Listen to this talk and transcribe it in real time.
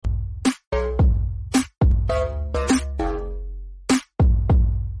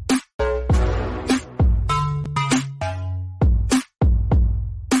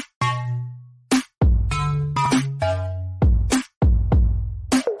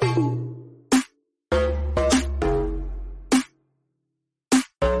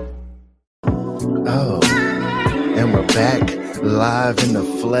Oh, and we're back live in the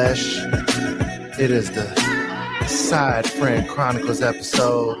flesh. It is the Side Friend Chronicles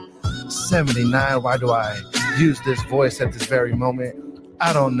episode 79. Why do I use this voice at this very moment?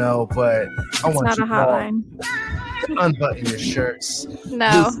 I don't know, but I want not you a hotline. To unbutton your shirts,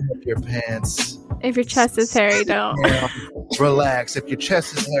 No. loosen up your pants. If your chest is hairy, don't. Relax. If your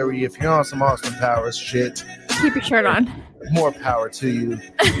chest is hairy, if you're on some Austin Powers shit, keep your shirt on. More power to you.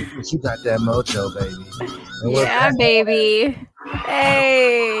 Because you got that mojo, baby. Yeah, baby.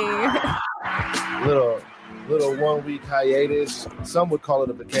 Hey. Little 1 week hiatus. Some would call it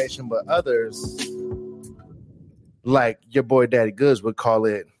a vacation, but others, like your boy Daddy Goods, would call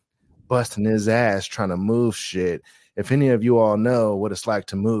it busting his ass trying to move shit. If any of you all know what it's like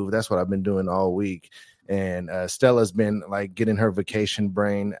to move, that's what I've been doing all week. And Stella's been like getting her vacation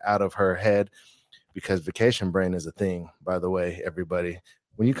brain out of her head, because vacation brain is a thing, by the way, everybody.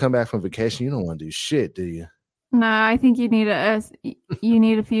 When you come back from vacation, you don't want to do shit, do you? No, I think you need a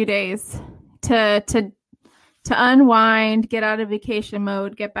few days to unwind, get out of vacation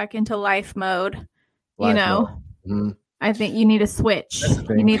mode, get back into life mode. Mm-hmm. I think you need a switch.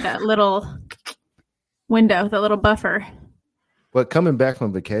 You need that little window, that little buffer. But coming back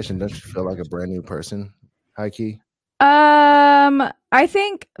from vacation, don't you feel like a brand new person, high key? I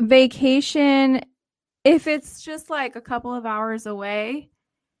think vacation, if it's just like a couple of hours away,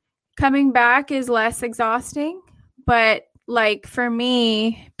 coming back is less exhausting. But like for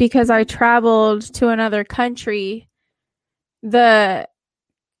me, because I traveled to another country, it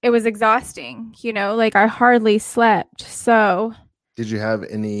was exhausting, like I hardly slept. So did you have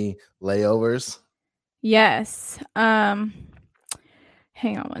any layovers? Yes. Hang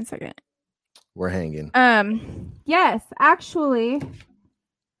on one second. We're hanging. Yes, actually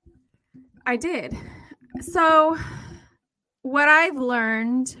I did. So what I've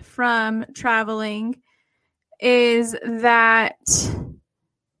learned from traveling is that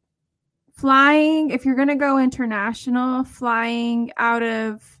flying, if you're going to go international, flying out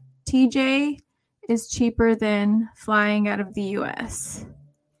of TJ is cheaper than flying out of the US.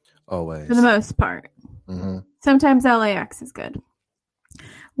 Always. For the most part. Mm-hmm. Sometimes LAX is good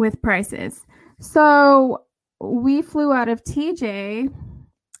with prices. So we flew out of TJ,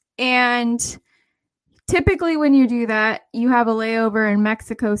 and typically when you do that, you have a layover in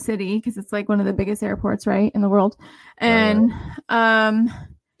Mexico City because it's like one of the biggest airports, right, in the world. And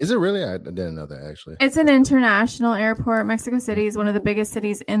is it really? I didn't know that, actually. It's an international airport. Mexico City is one of the biggest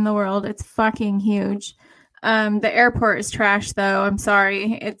cities in the world. It's fucking huge. The airport is trash, though. I'm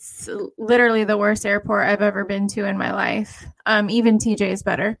sorry. It's literally the worst airport I've ever been to in my life. Even TJ is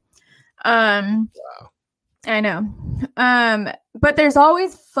better. Wow. I know. But there's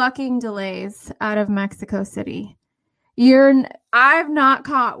always fucking delays out of Mexico City. I've not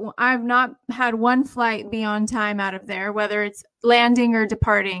had one flight be on time out of there, whether it's landing or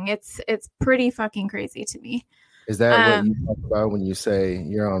departing. It's pretty fucking crazy to me. Is that what you talk about when you say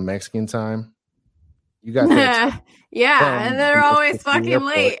you're on Mexican time? You got that. Yeah, and they're always fucking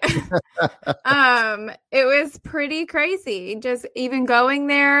late. It was pretty crazy. Just even going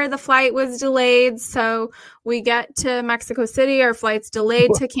there, the flight was delayed. So we get to Mexico City, our flight's delayed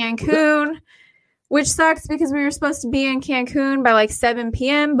to Cancun, which sucks because we were supposed to be in Cancun by like 7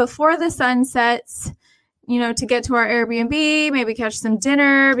 p.m. before the sun sets, to get to our Airbnb, maybe catch some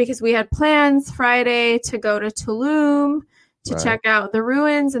dinner, because we had plans Friday to go to Tulum to check out the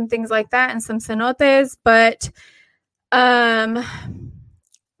ruins and things like that, and some cenotes. But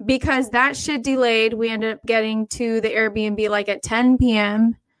because that shit delayed, we ended up getting to the Airbnb like at 10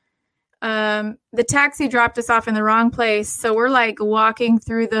 p.m. The taxi dropped us off in the wrong place, so we're like walking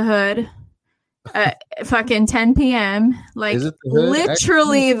through the hood at fucking 10 p.m. Like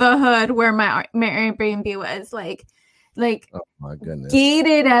literally the hood where my Airbnb was. Like oh my goodness,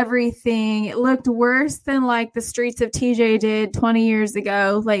 gated everything. It looked worse than like the streets of TJ did 20 years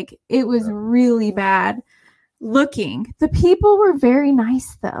ago. Like it was really bad looking. The people were very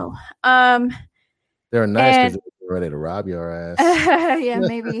nice though. They're nice because they're ready to rob your ass. Yeah,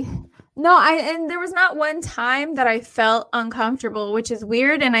 maybe. No, and there was not one time that I felt uncomfortable, which is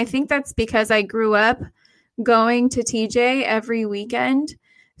weird. And I think that's because I grew up going to TJ every weekend.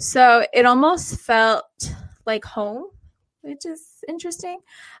 So it almost felt like home, which is interesting.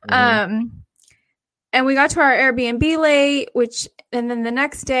 Mm-hmm. And we got to our Airbnb late, and then the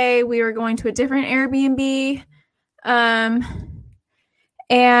next day we were going to a different Airbnb.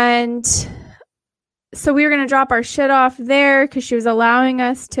 And so we were going to drop our shit off there because she was allowing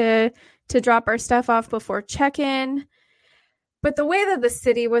us to drop our stuff off before check-in. But the way that the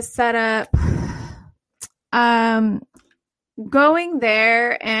city was set up, going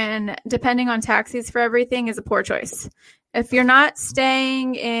there and depending on taxis for everything is a poor choice. If you're not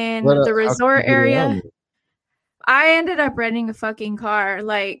staying in the resort area, I ended up renting a fucking car.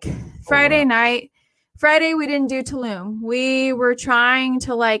 Like Friday night, we didn't do Tulum. We were trying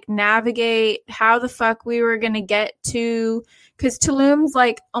to like navigate how the fuck we were going to get to, because Tulum's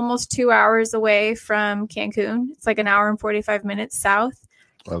like almost 2 hours away from Cancun. It's like an hour and 45 minutes south.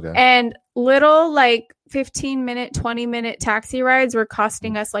 Okay. And little like 15-minute, 20-minute taxi rides were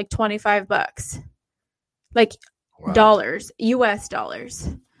costing us like $25. Like dollars, US dollars.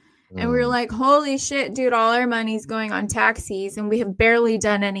 And we were like, holy shit, dude, all our money's going on taxis and we have barely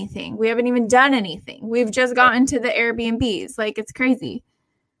done anything. We haven't even done anything. We've just gotten to the Airbnbs. Like, it's crazy.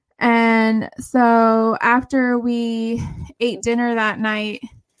 And so after we ate dinner that night,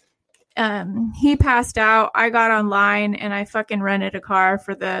 he passed out. I got online and I fucking rented a car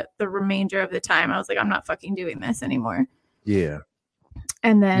for the remainder of the time. I was like, I'm not fucking doing this anymore. Yeah.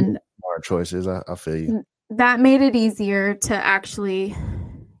 And then smart choices. I feel you. That made it easier to actually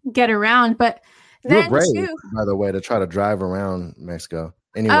get around. But then brave, too, by the way, to try to drive around Mexico.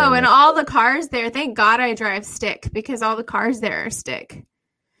 Anyway, and all the cars there, thank God I drive stick, because all the cars there are stick.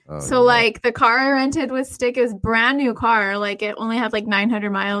 So like the car I rented with stick is brand new car. Like it only had like 900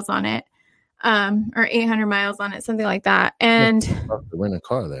 miles on it, or 800 miles on it, something like that. And to rent a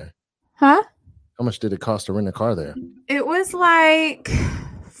car there. Huh? How much did it cost to rent a car there? It was like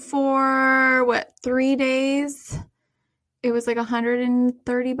for 3 days. It was like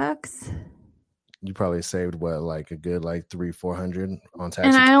 $130. You probably saved like a good like $300-400 on taxi.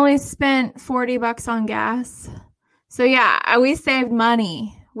 And I only spent $40 on gas. So yeah, we saved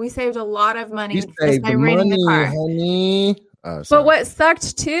money. We saved a lot of money just by renting the car. Honey. But what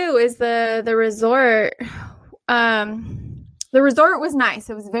sucked too is the resort. The resort was nice.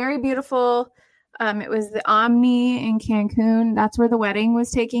 It was very beautiful. It was the Omni in Cancun. That's where the wedding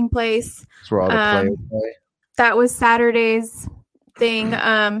was taking place. That's where all the players play. That was Saturday's thing.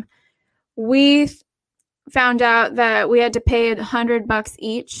 We found out that we had to pay $100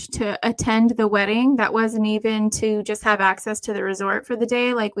 each to attend the wedding. That wasn't even to just have access to the resort for the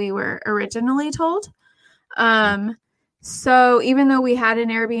day like we were originally told. So even though we had an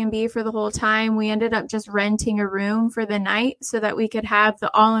Airbnb for the whole time, we ended up just renting a room for the night so that we could have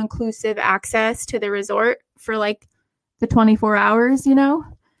the all-inclusive access to the resort for like the 24 hours, you know?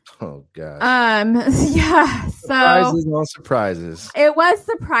 Oh gosh. Yeah. So surprises on surprises. It was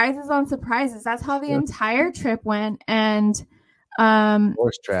surprises on surprises. That's how the entire trip went. And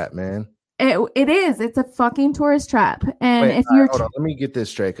tourist trap, man. It is. It's a fucking tourist trap. And wait, if you're hold on, let me get this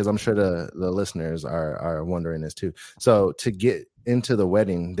straight, because I'm sure the listeners are wondering this too. So to get into the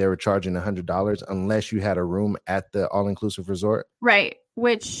wedding, they were charging $100 unless you had a room at the all-inclusive resort. Right.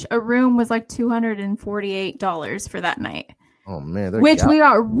 Which a room was like $248 for that night. Oh man, which we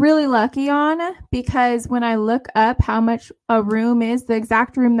got really lucky on, because when I look up how much a room is, the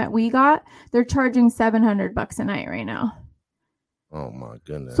exact room that we got, they're charging $700 a night right now. Oh my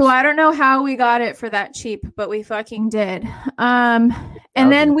goodness. So I don't know how we got it for that cheap, but we fucking did. And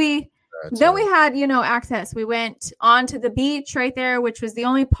then we had, access. We went onto the beach right there, which was the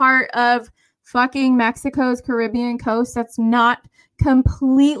only part of fucking Mexico's Caribbean coast that's not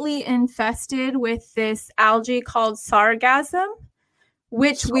completely infested with this algae called sargassum,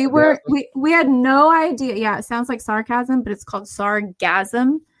 which we had no idea. Yeah, it sounds like sarcasm, but it's called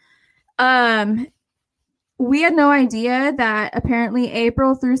sargassum. We had no idea that apparently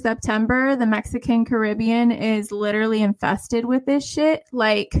April through September, the Mexican Caribbean is literally infested with this shit.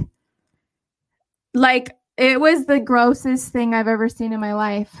 Like it was the grossest thing I've ever seen in my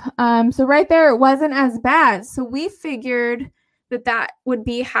life. So right there, it wasn't as bad. So we figured that would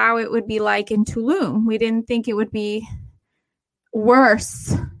be how it would be like in Tulum. We didn't think it would be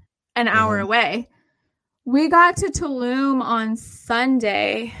worse an hour away. We got to Tulum on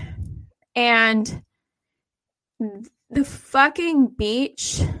Sunday, and the fucking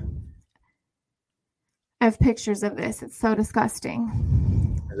beach, I have pictures of this. It's so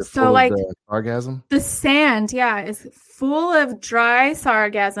disgusting. So like sargassum? The sand, is full of dry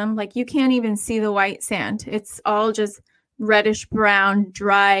sargassum. Like you can't even see the white sand. It's all just reddish brown,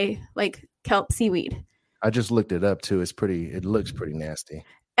 dry, like kelp seaweed. I just looked it up too. It looks pretty nasty.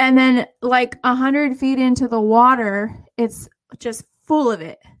 And then like 100 feet into the water, it's just full of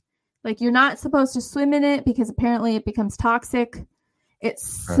it. Like you're not supposed to swim in it because apparently it becomes toxic. It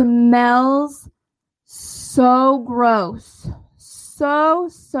smells so gross.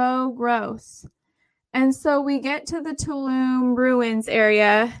 So gross. And so we get to the Tulum ruins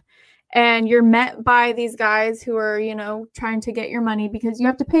area, and you're met by these guys who are, trying to get your money because you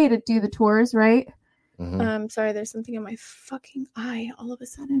have to pay to do the tours, right? Sorry, there's something in my fucking eye all of a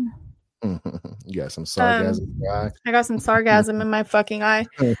sudden. You got some sarcasm in your eye. I got some sarcasm in my fucking eye.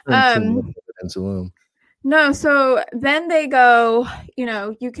 No, so then they go,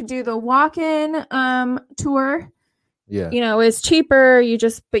 you could do the walk-in tour. Yeah. It's cheaper.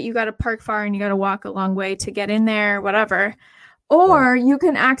 But you got to park far and you got to walk a long way to get in there, whatever. Or you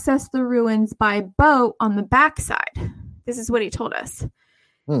can access the ruins by boat on the backside. This is what he told us.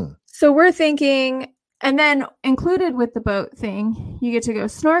 So we're thinking, and then included with the boat thing, you get to go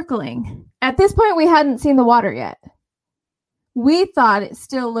snorkeling. At this point, we hadn't seen the water yet. We thought it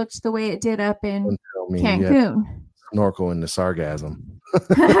still looked the way it did up in Cancun. Snorkel in the sarcasm.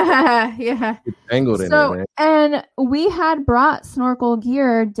 Yeah. Tangled in it, man. And we had brought snorkel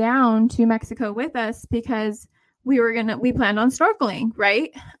gear down to Mexico with us because we planned on snorkeling,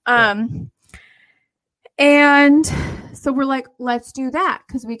 right? And so we're like, let's do that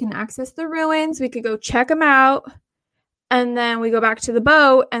because we can access the ruins. We could go check them out. And then we go back to the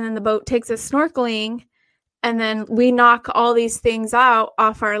boat, and then the boat takes us snorkeling. And then we knock all these things out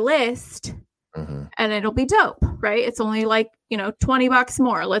off our list, and it'll be dope, right? It's only like, $20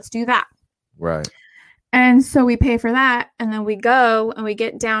 more. Let's do that. Right. And so we pay for that, and then we go and we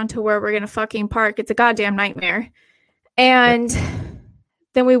get down to where we're going to fucking park. It's a goddamn nightmare. And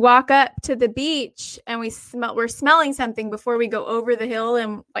then we walk up to the beach, and we're smelling something before we go over the hill,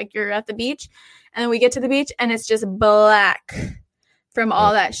 and like you're at the beach. And then we get to the beach, and it's just black from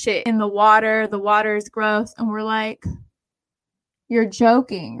all that shit in the water. The water is gross. And we're like, you're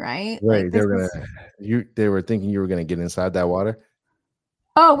joking, right? Right. Like, they were thinking you were going to get inside that water.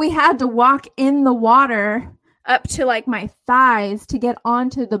 Oh, we had to walk in the water up to like my thighs to get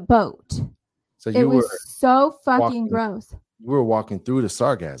onto the boat. So it was so fucking gross. You were walking through the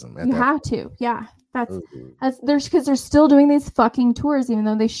sarcasm. You have to. Yeah. That's because they're still doing these fucking tours, even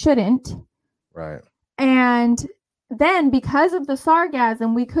though they shouldn't. Right. And then because of the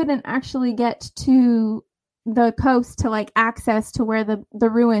sarcasm, we couldn't actually get to the coast to like access to where the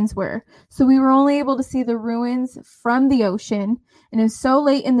ruins were. So we were only able to see the ruins from the ocean. And it was so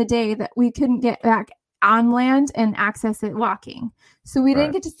late in the day that we couldn't get back on land and access it walking. So we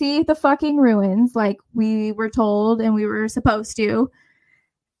didn't get to see the fucking ruins like we were told and we were supposed to.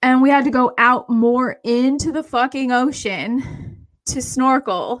 And we had to go out more into the fucking ocean to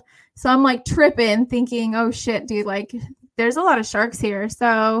snorkel. So I'm like tripping, thinking, oh shit, dude, like there's a lot of sharks here.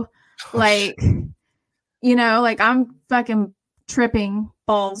 So like, like I'm fucking tripping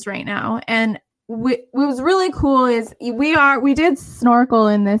balls right now. And what was really cool is we did snorkel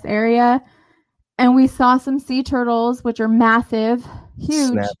in this area and we saw some sea turtles, which are massive,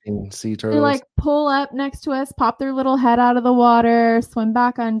 huge. Snapping sea turtles. They like pull up next to us, pop their little head out of the water, swim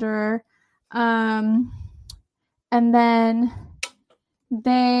back under. And then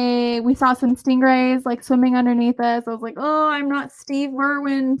we saw some stingrays like swimming underneath us. I was like, oh, I'm not Steve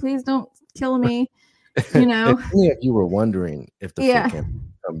Irwin. Please don't kill me. If you were wondering if the foot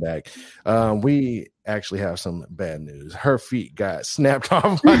can come back, we actually have some bad news. Her feet got snapped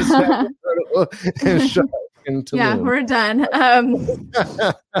off by the snapping turtle and shot into Tulum. We're done.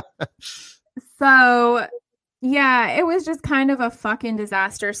 So yeah, it was just kind of a fucking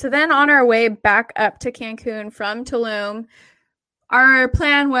disaster. So then on our way back up to Cancun from Tulum, our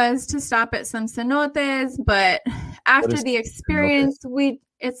plan was to stop at some cenotes, but after the experience,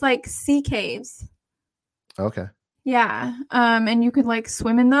 it's like sea caves. Okay. Yeah. And you could like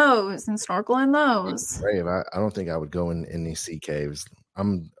swim in those and snorkel in those. Brave. I don't think I would go in these sea caves.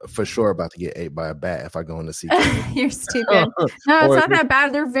 I'm for sure about to get ate by a bat if I go in the sea cave. You're stupid. No, it's not that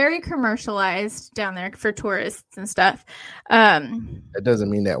bad. They're very commercialized down there for tourists and stuff. That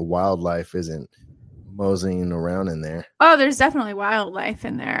doesn't mean that wildlife isn't moseying around in there. Oh, there's definitely wildlife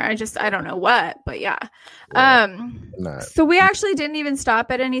in there. I don't know what, but yeah. So we actually didn't even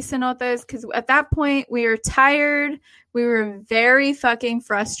stop at any cenotes because at that point we were tired. We were very fucking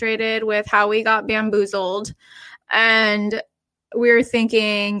frustrated with how we got bamboozled. And we were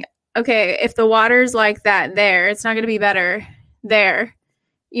thinking, okay, if the water's like that there, it's not going to be better there.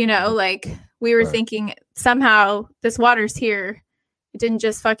 Like we were thinking somehow this water's here. It didn't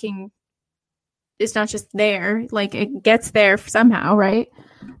just it's not just there, like it gets there somehow, right?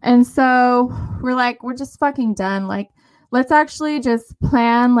 And so we're like, we're just fucking done. Like, let's actually just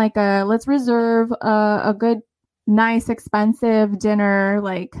plan let's reserve a good, nice, expensive dinner,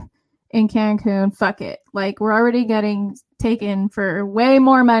 like in Cancun. Fuck it. Like we're already getting taken for way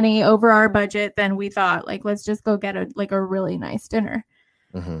more money over our budget than we thought. Like, let's just go get a really nice dinner.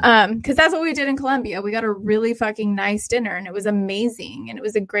 Because that's what we did in Colombia. We got a really fucking nice dinner and it was amazing and it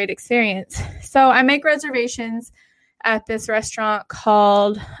was a great experience. So I make reservations at this restaurant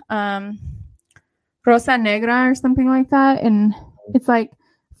called Rosa Negra or something like that. And it's like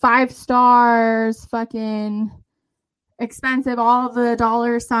 5 stars, fucking expensive, all the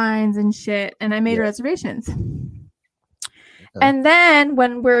dollar signs and shit. And I made reservations. Okay. And then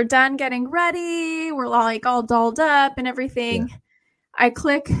when we're done getting ready, we're like all dolled up and everything. Yeah. I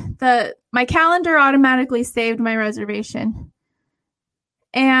click my calendar automatically saved my reservation.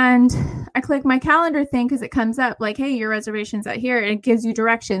 And I click my calendar thing because it comes up like, hey, your reservation's at here. And it gives you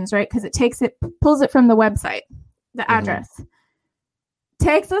directions, right? Because it pulls it from the website, the address.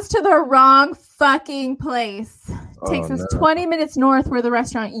 Takes us to the wrong fucking place. Takes us 20 minutes north where the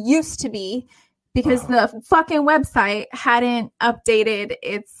restaurant used to be because the fucking website hadn't updated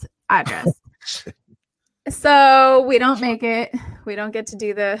its address. So we don't make it. We don't get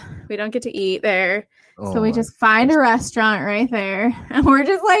to eat there. So we just find a restaurant right there. And we're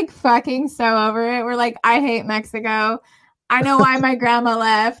just like fucking so over it. We're like, I hate Mexico. I know why my grandma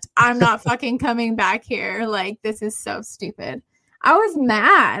left. I'm not fucking coming back here. Like, this is so stupid. I was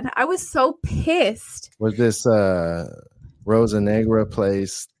mad. I was so pissed. Was this Rosa Negra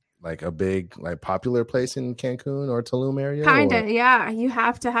place like a big, like popular place in Cancun or Tulum area? Kinda, yeah. You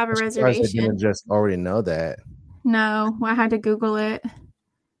have to have a reservation. I didn't just already know that. No, I had to Google it.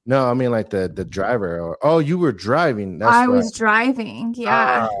 No, I mean like the driver. You were driving. That's I was driving.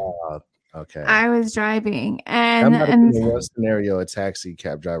 Yeah. Okay. I was driving, and in what scenario a taxi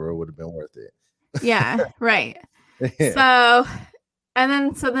cab driver would have been worth it. Yeah. Right. So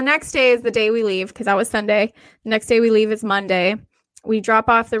the next day is the day we leave because that was Sunday. The next day we leave is Monday. We drop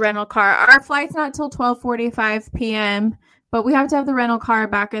off the rental car. Our flight's not till 12:45 p.m., but we have to have the rental car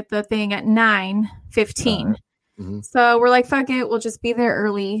back at the thing at 9:15. So we're like, fuck it. We'll just be there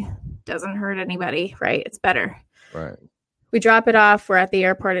early. Doesn't hurt anybody, right? It's better. Right. We drop it off. We're at the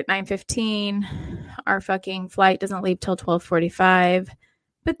airport at 9:15. Our fucking flight doesn't leave till 12:45,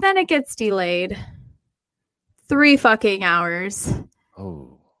 but then it gets delayed 3 fucking hours.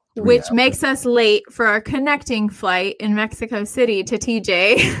 Which makes us late for our connecting flight in Mexico City to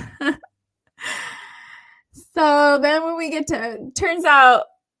TJ. So then when we turns out,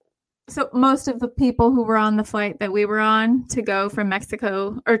 so most of the people who were on the flight that we were on to go from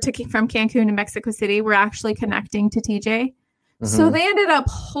Mexico or from Cancun to Mexico City were actually connecting to TJ. So they ended up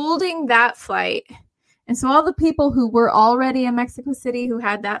holding that flight. And so all the people who were already in Mexico City who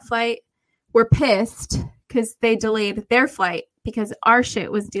had that flight were pissed because they delayed their flight because our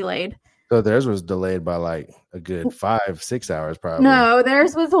shit was delayed. So theirs was delayed by like a good 5-6 hours probably. No,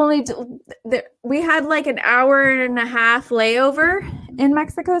 theirs was only we had like an hour and a half layover in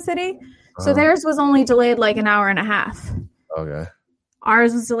Mexico City. So theirs was only delayed like an hour and a half. Okay.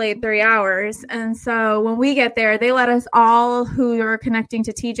 Ours was delayed 3 hours. And so when we get there, they let us all who are connecting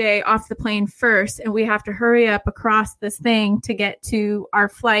to TJ off the plane first. And we have to hurry up across this thing to get to our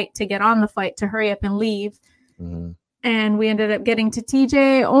flight, to get on the flight, to hurry up and leave. And we ended up getting to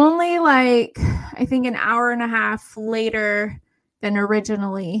TJ only like, I think an hour and a half later than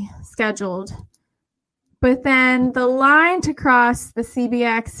originally scheduled. But then the line to cross the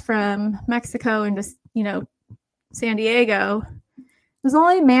CBX from Mexico into, San Diego was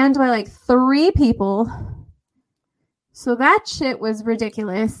only manned by like 3 people. So that shit was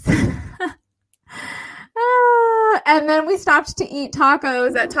ridiculous. And then we stopped to eat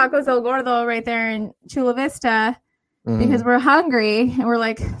tacos at Tacos El Gordo right there in Chula Vista. Because we're hungry and we're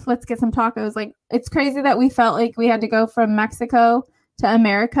like, let's get some tacos. Like, it's crazy that we felt like we had to go from Mexico to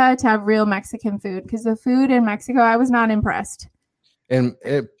America to have real Mexican food because the food in Mexico, I was not impressed. And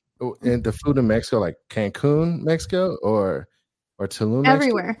the food in Mexico, like Cancun, Mexico, or Tulum,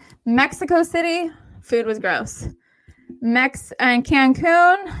 everywhere. Mexico City, food was gross. And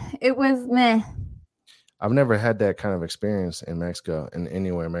Cancun, it was meh. I've never had that kind of experience in Mexico and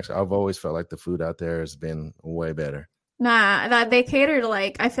anywhere in Mexico. I've always felt like the food out there has been way better. Nah, that they cater to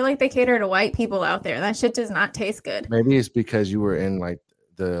I feel like they cater to white people out there. That shit does not taste good. Maybe it's because you were in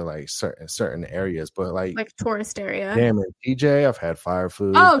certain areas, but like tourist area. Damn it, TJ, I've had fire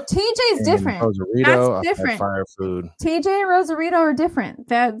food. Oh, TJ's different. Rosarito, That's different. I've had fire food. TJ and Rosarito are different.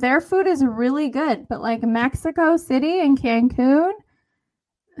 Their food is really good, but like Mexico City and Cancun,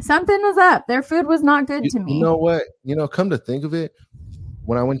 something was up. Their food was not good to me. You know what? Come to think of it,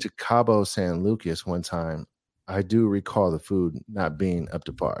 when I went to Cabo San Lucas one time, I do recall the food not being up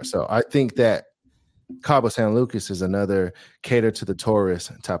to par. So I think that Cabo San Lucas is another cater to the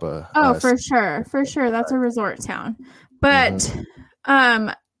tourist type of. For sure. That's a resort town. But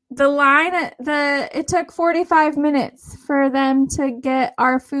the line, it took 45 minutes for them to get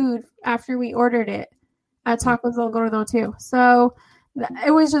our food after we ordered it at Tacos El Gordo too. So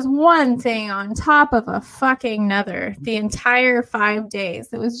it was just one thing on top of a fucking another the entire 5 days.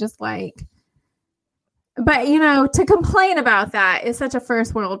 It was just like, But, you know, to complain about that is such a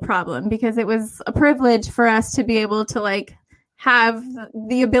first world problem because it was a privilege for us to be able to like have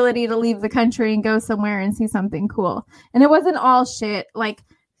the ability to leave the country and go somewhere and see something cool. And it wasn't all shit. Like,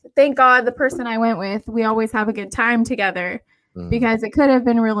 thank God the person I went with, we always have a good time together because it could have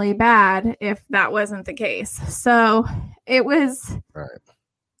been really bad if that wasn't the case. So it was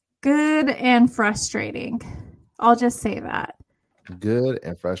good and frustrating. I'll just say that. Good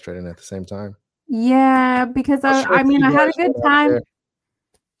and frustrating at the same time. Yeah, because I mean, I had a good time.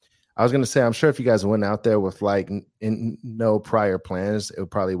 I was going to say, I'm sure if you guys went out there with like no prior plans,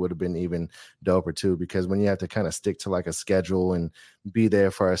 it probably would have been even doper too, because when you have to kind of stick to like a schedule and be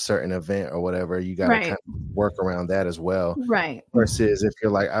there for a certain event or whatever, you got to kind of work around that as well. Right. Versus if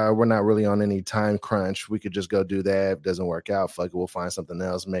you're like, we're not really on any time crunch, we could just go do that. If it doesn't work out, fuck it, we'll find something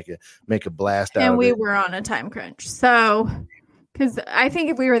else, make a blast out of it. And we were on a time crunch. So, because I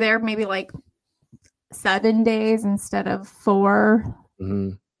think if we were there maybe like 7 days instead of 4,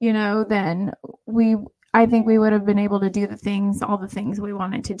 you know, then I think we would have been able to do all the things we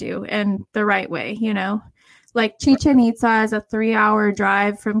wanted to do and the right way, you know, like Chichen Itza is a 3-hour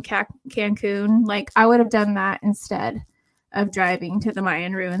drive from Cancun. Like I would have done that instead of driving to the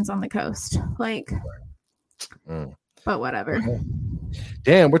Mayan ruins on the coast. Like, but whatever.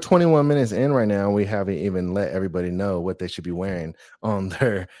 Damn, we're 21 minutes in right now. We haven't even let everybody know what they should be wearing on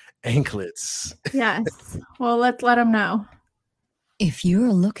their anklets. Yes. Well, let's let them know. If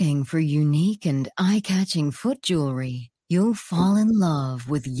you're looking for unique and eye-catching foot jewelry, you'll fall in love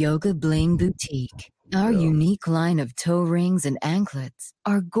with Yoga Bling Boutique. Our unique line of toe rings and anklets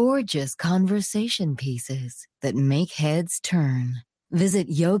are gorgeous conversation pieces that make heads turn. Visit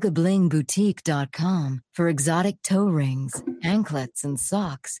yogablingboutique.com for exotic toe rings, anklets, and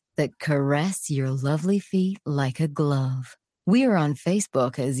socks that caress your lovely feet like a glove. We are on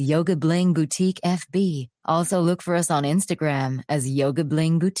Facebook as Yoga Bling Boutique FB. Also look for us on Instagram as Yoga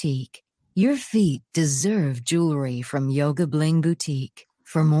Bling Boutique. Your feet deserve jewelry from Yoga Bling Boutique.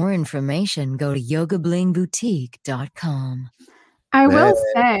 For more information, go to yogablingboutique.com. I will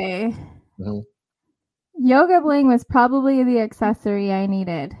say, Yoga Bling was probably the accessory I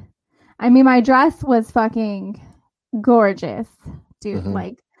needed. I mean, my dress was fucking gorgeous, dude.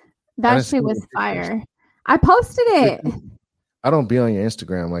 Like, that shit was fire. I posted it. I don't be on your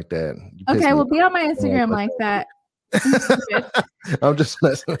Instagram like that. Okay, well, be on my Instagram like that. I'm just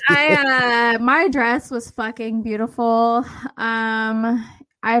messing with you. My dress was fucking beautiful.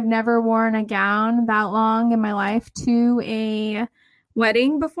 I've never worn a gown that long in my life to a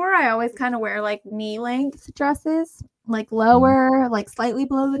wedding before. I always kind of wear like knee length dresses, like lower, like slightly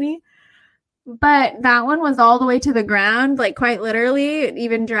below the knee. But that one was all the way to the ground, like quite literally. It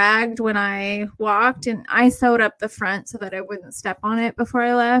even dragged when I walked, and I sewed up the front so that I wouldn't step on it before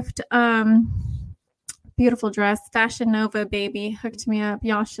I left. Beautiful dress. Fashion Nova, baby, hooked me up.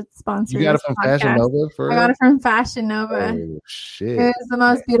 Y'all should sponsor. You got it from Fashion Nova? I got it from Fashion Nova. Oh, shit. It was the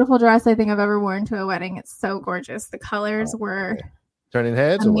most beautiful dress I think I've ever worn to a wedding. It's so gorgeous. The colors were turning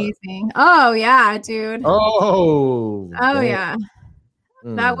heads. Amazing. Oh yeah, dude. Oh yeah.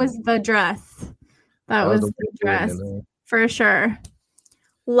 That was the dress. That was the dress for sure. A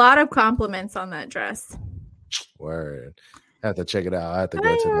lot of compliments on that dress. Word. I have to check it out. I have to go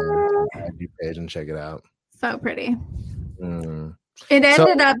to the IG page and check it out. So pretty. It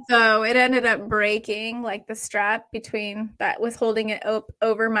ended up breaking, like the strap between that was holding it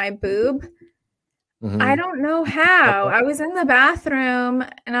over my boob. I don't know how. I was in the bathroom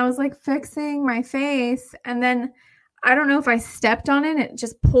and I was like fixing my face, and then I don't know if I stepped on it. It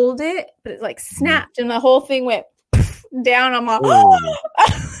just pulled it, but it like snapped, and the whole thing went down. I'm like,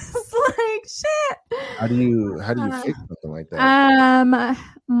 it's like shit. How do you fix something like that?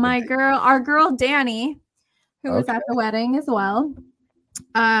 Our girl Danny, who was at the wedding as well.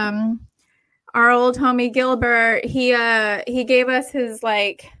 Our old homie Gilbert, he gave us his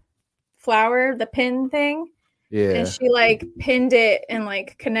like flower, the pin thing. Yeah. And she like pinned it and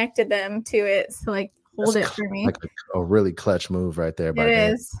like connected them to it. So like hold it for me. Like a really clutch move right there.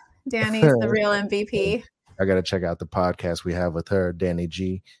 It is. Danny's the real MVP. I got to check out the podcast we have with her, Danny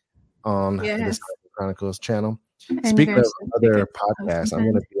G, on the Chronicles channel. And speaking of other podcasts, I'm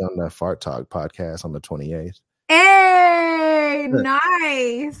going to be on the Fart Talk podcast on the 28th. Hey,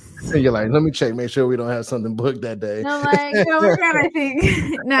 nice. So you're like, let me check, make sure we don't have something booked that day. No, we're good, I think.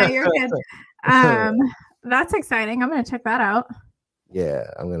 No, you're good. That's exciting. I'm going to check that out. Yeah,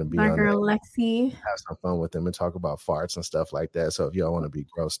 I'm going to be our girl Lexi. Have some fun with them and talk about farts and stuff like that. So if y'all want to be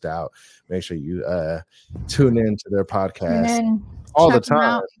grossed out, make sure you tune in to their podcast all the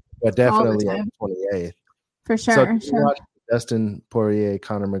time, but definitely on the 28th. For sure. So did you watch Dustin Poirier,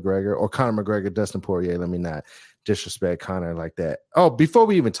 Conor McGregor, or Conor McGregor, Dustin Poirier. Let me not disrespect Conor like that. Oh, before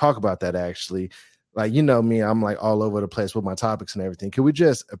we even talk about that, actually, like, you know me, I'm like all over the place with my topics and everything. Can we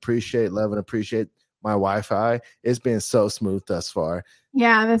just appreciate, love, and appreciate my Wi-Fi? It's been so smooth thus far.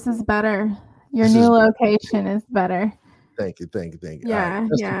 Yeah, this is better. Your new location is better. Thank you. Yeah,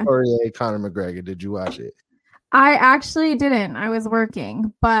 Dustin Poirier, Conor McGregor. Did you watch it? I actually didn't. I was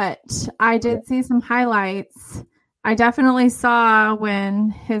working, but I did see some highlights. I definitely saw when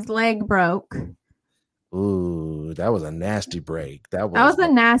his leg broke. Ooh, that was a nasty break. That was a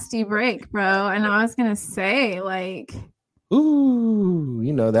nasty break, bro. And I was gonna say, like, ooh,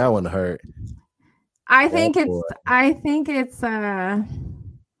 you know, that one hurt. I think it's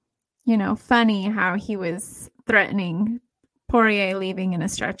you know, funny how he was threatening Poirier leaving in a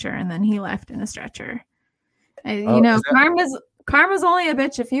stretcher, and then he left in a stretcher. You know, karma's only a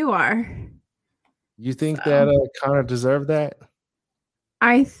bitch if you are. You think that Conor deserved that?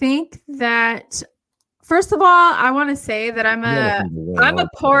 I think that, first of all, I want to say that I'm a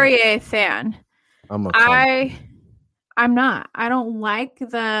Poirier fan. I'm not. I don't like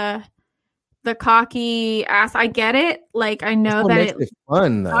the cocky ass. I get it. Like, I know that it's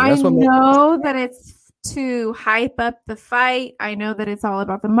fun. Though. I know that it's to hype up the fight. I know that it's all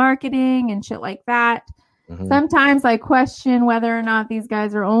about the marketing and shit like that. Mm-hmm. Sometimes I question whether or not these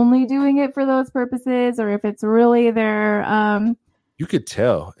guys are only doing it for those purposes, or if it's really their. You could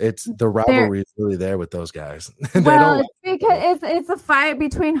tell it's the rivalry is really there with those guys. Well, it's a fight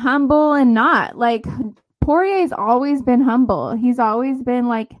between humble and not. Like, Poirier's always been humble. He's always been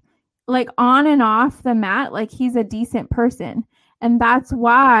like on and off the mat, like he's a decent person, and that's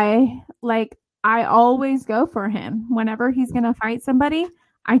why, like, I always go for him whenever he's gonna fight somebody.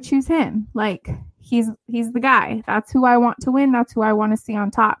 I choose him. Like, he's the guy. That's who I want to win. That's who I want to see on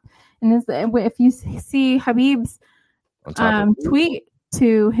top. And if you see Khabib's tweet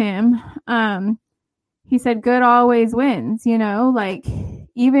to him, he said, "Good always wins." You know, like,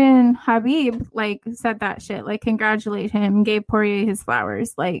 even Khabib like said that shit. Like, congratulate him, gave Poirier his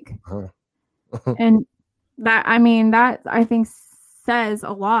flowers. Like, and that, I mean, that I think says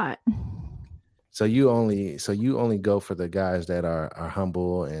a lot. So you only go for the guys that are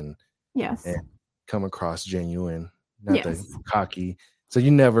humble and come across genuine, not the cocky. So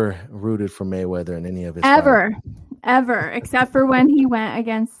you never rooted for Mayweather in any of his ever, except for when he went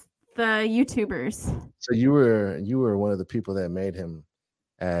against the YouTubers. So you were one of the people that made him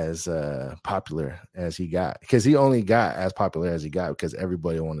as popular as he got, because he only got as popular as he got because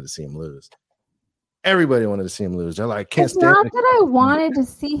everybody wanted to see him lose. Everybody wanted to see him lose. They're like, can't stand. Not that I wanted to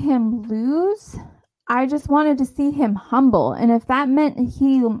see him lose. I just wanted to see him humble, and if that meant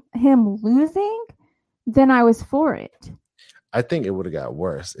him losing, then I was for it. I think it would have got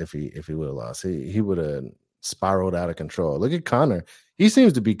worse if he would have lost. He would have spiraled out of control. Look at Conor. He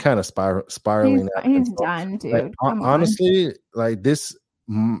seems to be kind of spiraling out. He's done, dude. Like, honestly, like, this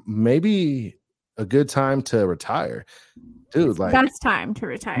maybe a good time to retire, dude. Like, best time to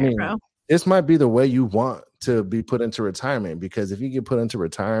retire, bro. This might be the way you want to be put into retirement, because if you get put into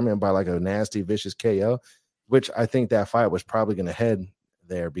retirement by like a nasty, vicious KO, which I think that fight was probably going to head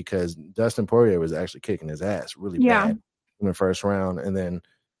there, because Dustin Poirier was actually kicking his ass really bad in the first round, and then,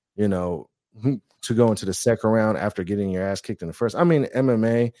 you know, to go into the second round after getting your ass kicked in the first. I mean,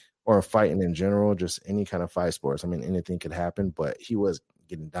 MMA or fighting in general, just any kind of fight sports, I mean, anything could happen, but he was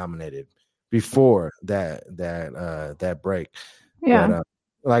getting dominated before that break. Yeah. But,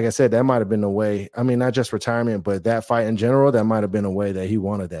 like I said, that might have been the way. I mean, not just retirement, but that fight in general, that might have been a way that he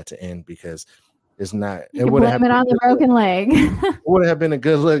wanted that to end, because it's not. It would have been on the broken leg. It would have been a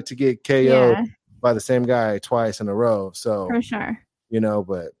good look to get KO'd by the same guy twice in a row. So for sure, you know,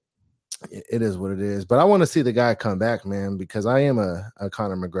 but it is what it is. But I want to see the guy come back, man, because I am a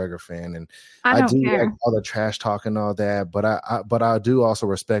Conor McGregor fan, and I do like all the trash talk and all that. But I do also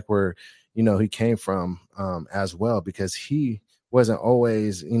respect where, you know, he came from as well, because he wasn't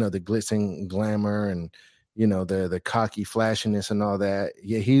always, you know, the glitz and glamour and, you know, the cocky flashiness and all that.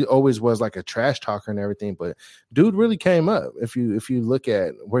 Yeah, he always was like a trash talker and everything, but dude really came up if you look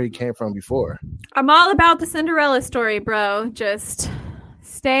at where he came from before. I'm all about the Cinderella story, bro. Just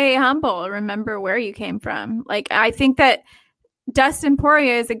stay humble. Remember where you came from. Like, I think that Dustin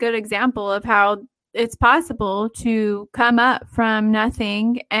Poirier is a good example of how it's possible to come up from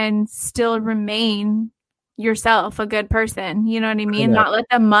nothing and still remain yourself, a good person. You know what I mean? Not let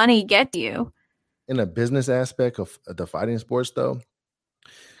the money get you. In a business aspect of the fighting sports, though,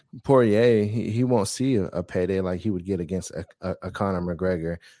 Poirier, he won't see a payday like he would get against a Conor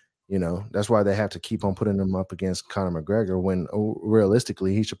McGregor. You know, that's why they have to keep on putting him up against Conor McGregor, when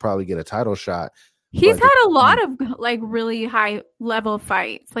realistically he should probably get a title shot He's But had a lot of like really high level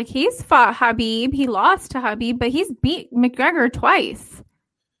fights. Like he's fought Habib, he lost to Habib, but he's beat McGregor twice.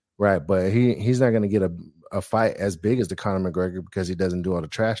 right, but he's not going to get a fight as big as the Conor McGregor because he doesn't do all the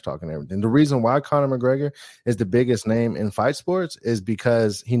trash talk and everything. The reason why Conor McGregor is the biggest name in fight sports is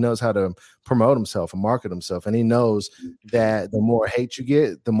because he knows how to promote himself and market himself, and he knows that the more hate you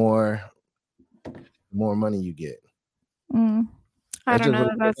get, the more money you get. I don't know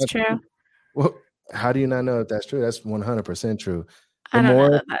if that's true. Well, how do you not know if that's true? That's 100% true. I don't know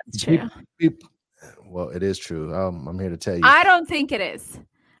that that's true. Well, it is true. I'm here to tell you. I don't think it is.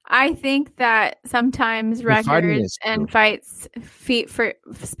 I think that sometimes records and fights speak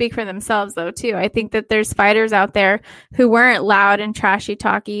for themselves, though, too. I think that there's fighters out there who weren't loud and trashy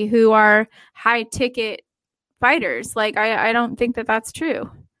talky, who are high ticket fighters. Like, I don't think that that's true.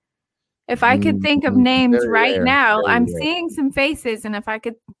 If I could think of names now, I'm seeing some faces, and if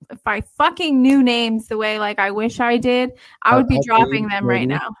I fucking knew names the way like I wish I did, I would be dropping them right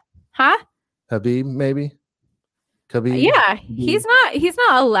now. Huh? Habib, maybe? Khabib? Yeah, he's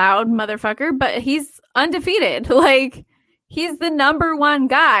not a loud motherfucker, but he's undefeated. Like, he's the number one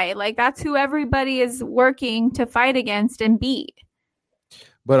guy. Like, that's who everybody is working to fight against and beat.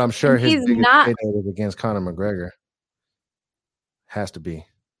 But I'm sure his biggest fight is against Conor McGregor. Has to be.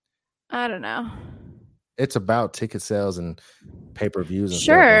 I don't know. It's about ticket sales and pay-per-views.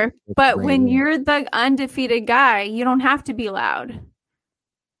 Sure, but when you're the undefeated guy, you don't have to be loud.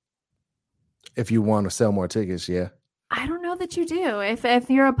 If you want to sell more tickets, yeah. I don't know that you do. If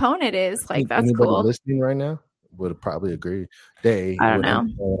your opponent is like, that's anybody cool. Listening right now would probably agree. I don't know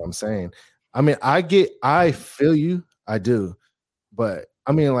what I'm saying. I mean, I feel you. I do, but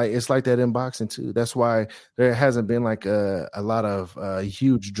I mean, like it's like that in boxing too. That's why there hasn't been like a lot of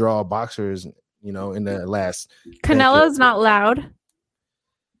huge draw boxers, in the last. Canelo's not loud.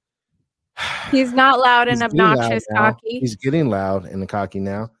 He's not loud and obnoxious, cocky. He's getting loud and cocky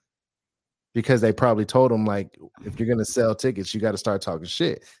now. Because they probably told him, like, if you're going to sell tickets, you got to start talking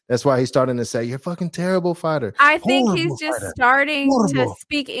shit. That's why he's starting to say, you're a fucking terrible fighter. I think he's just starting to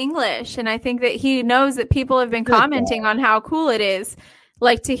speak English. And I think that he knows that people have been commenting on how cool it is,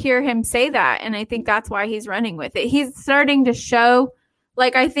 like, to hear him say that. And I think that's why he's running with it. He's starting to show,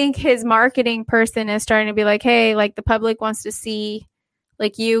 like, I think his marketing person is starting to be like, hey, like, the public wants to see,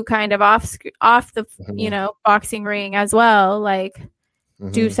 like, you kind of off the, boxing ring as well. Like,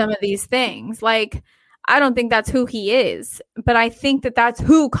 do some of these things. Like, I don't think that's who he is, but I think that that's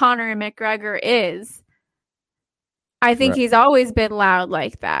who Conor McGregor is. I think he's always been loud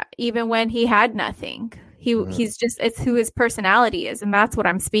like that, even when he had nothing. He's just, it's who his personality is, and that's what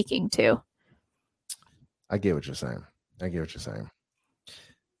I'm speaking to. I get what you're saying.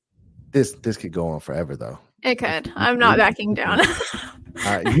 This could go on forever, though. It could. I'm not backing down.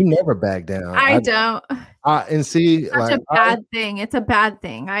 You never back down. I don't. And see, it's such a bad thing. It's a bad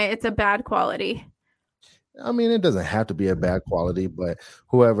thing. It's a bad quality. I mean, it doesn't have to be a bad quality, but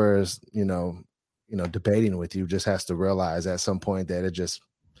whoever is, debating with you just has to realize at some point that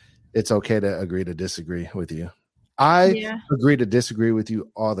it's okay to agree to disagree with you. I agree to disagree with you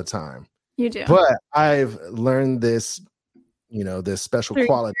all the time. You do. But I've learned this, this special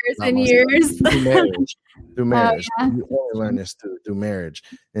quality. Years. Through marriage. You only learn this through marriage.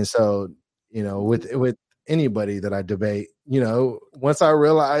 And so, with anybody that I debate, once I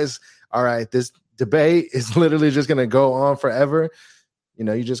realize, all right, this debate is literally just going to go on forever,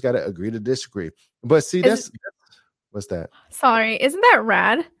 you just got to agree to disagree. But see, what's that? Sorry, isn't that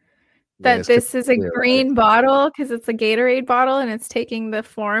rad? That this is a green bottle because it's a Gatorade bottle and it's taking the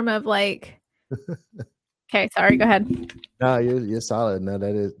form of like. Okay, sorry. Go ahead. No, you're solid. No,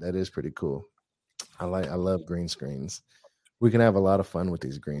 that is pretty cool. I love green screens. We can have a lot of fun with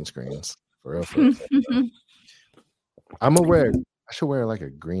these green screens for real. I should wear like a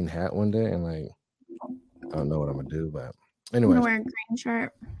green hat one day, and like I don't know what I'm gonna do, but anyway, I'm gonna wear a green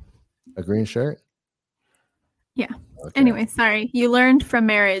shirt. A green shirt? Yeah. Okay. Anyway, sorry. You learned from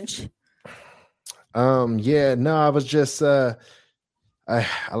marriage. Yeah. No, I was just I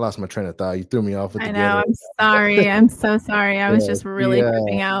lost my train of thought. You threw me off with the I'm sorry. I'm so sorry. I was just really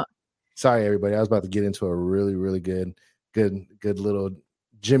tripping out. Sorry, everybody. I was about to get into a really, really good little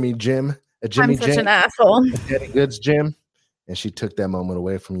Jimmy Jim. I'm such an asshole. Daddy Goods Jim. And she took that moment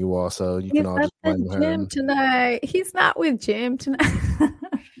away from you all, so you can all just blame her. Jim tonight. He's not with Jim tonight.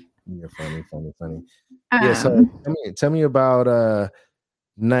 You're funny. Yeah, so tell me about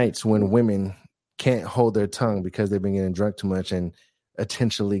nights when women can't hold their tongue because they've been getting drunk too much and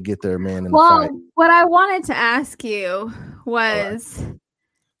intentionally get their man in the fight. What I wanted to ask you was,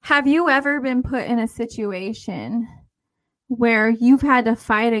 have you ever been put in a situation where you've had to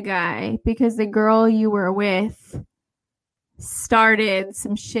fight a guy because the girl you were with started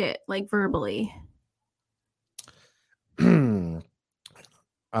some shit, like verbally?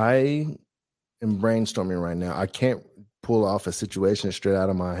 I am brainstorming right now. I can't pull off a situation straight out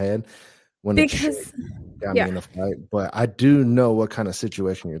of my head when a chick got me in a fight, but I do know what kind of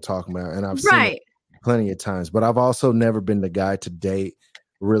situation you're talking about, and I've seen it plenty of times. But I've also never been the guy to date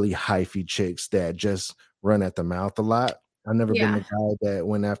really hyphy chicks that just run at the mouth a lot. I've never been the guy that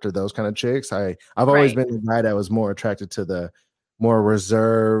went after those kind of chicks. I've always been the guy that was more attracted to the more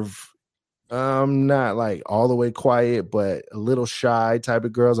reserved, not like all the way quiet, but a little shy type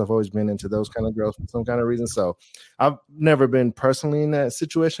of girls. I've always been into those kind of girls for some kind of reason. So I've never been personally in that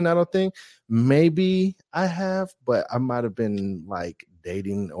situation. I don't think. Maybe I have, but I might have been like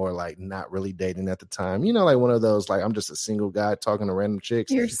dating or like not really dating at the time. You know, like one of those, like I'm just a single guy talking to random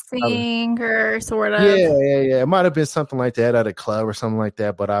chicks. You're seeing her sort of. Yeah. It might have been something like that at a club or something like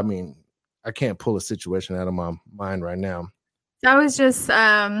that. But I mean, I can't pull a situation out of my mind right now. That was just,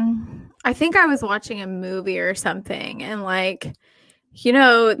 I think I was watching a movie or something, and like, you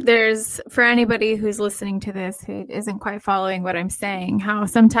know, there's, for anybody who's listening to this who isn't quite following what I'm saying, how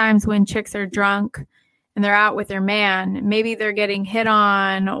sometimes when chicks are drunk and they're out with their man, maybe they're getting hit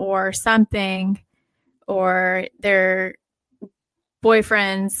on or something, or their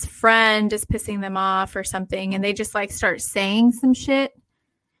boyfriend's friend is pissing them off or something, and they just like start saying some shit,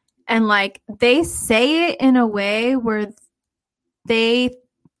 and like they say it in a way where they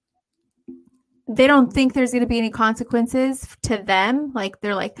don't think there's going to be any consequences to them. Like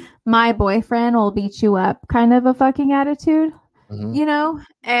they're like, my boyfriend will beat you up kind of a fucking attitude, you know?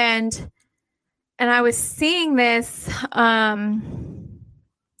 And I was seeing this happen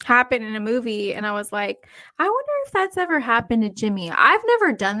in a movie, and I was like, I wonder if that's ever happened to Jimmy. I've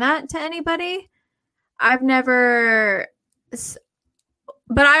never done that to anybody.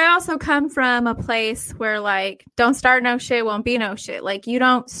 But I also come from a place where, like, don't start no shit, won't be no shit. Like, you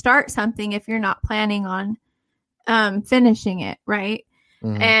don't start something if you're not planning on finishing it, right?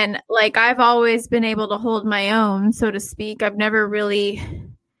 And, like, I've always been able to hold my own, so to speak. I've never really,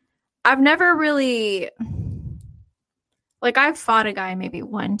 like, I've fought a guy maybe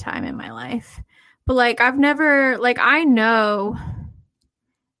one time in my life. But, like, I've never, like, I know,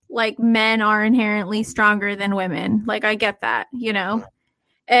 like, men are inherently stronger than women. Like, I get that, you know?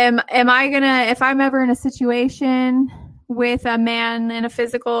 Am I gonna, if I'm ever in a situation with a man in a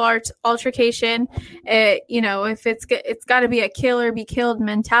physical altercation, you know, if it's got to be a kill or be killed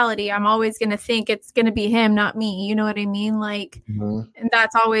mentality, I'm always gonna think it's gonna be him, not me. You know what I mean? Like, and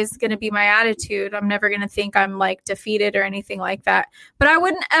that's always gonna be my attitude. I'm never gonna think I'm like defeated or anything like that. But I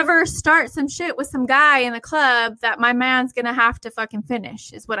wouldn't ever start some shit with some guy in the club that my man's gonna have to fucking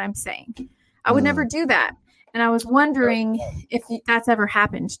finish, is what I'm saying. I would never do that. And I was wondering if that's ever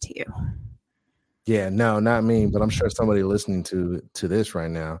happened to you. Yeah, no, not me, but I'm sure somebody listening to this right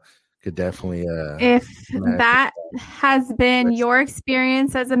now could definitely. If that has been your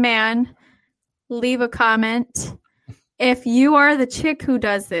experience as a man, leave a comment. If you are the chick who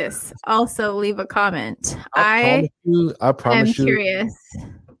does this, also leave a comment. I promise you, curious.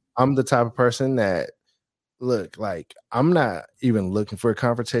 I'm the type of person that, look, like, I'm not even looking for a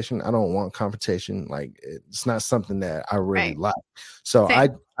confrontation. I don't want confrontation. Like, it's not something that I really like. So I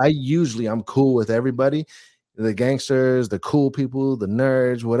usually, I'm cool with everybody, the gangsters, the cool people, the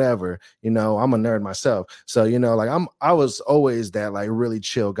nerds, whatever. You know, I'm a nerd myself. So, you know, like I was always that like really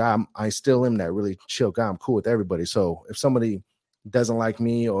chill guy. I still am that really chill guy. I'm cool with everybody. So if somebody doesn't like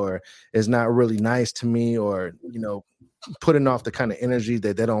me or is not really nice to me, or, you know, putting off the kind of energy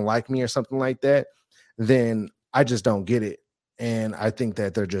that they don't like me or something like that, then I just don't get it. And I think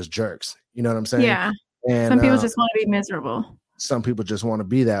that they're just jerks. You know what I'm saying? Yeah. And some people just want to be miserable. Some people just want to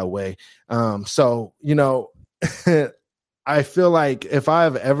be that way. So, you know, I feel like if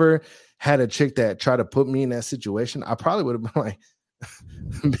I've ever had a chick that tried to put me in that situation, I probably would have been like,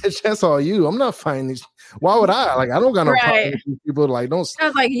 bitch, that's all you. I'm not fighting these. Why would I? Like, I don't got no problem with these people. Like, don't. I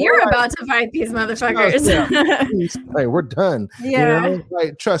was like, you're about to fight these motherfuckers. Like, we're done. Yeah. You know?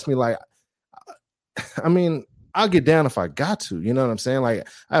 Like, trust me. Like, I mean, I'll get down if I got to. You know what I'm saying? Like,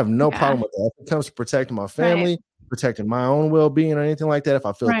 I have no problem with that. If it comes to protecting my family, protecting my own well-being or anything like that, if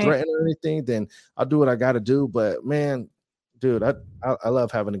I feel threatened or anything, then I'll do what I got to do. But man, dude, I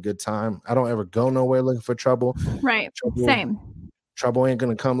love having a good time. I don't ever go nowhere looking for trouble. Right. Same. Trouble ain't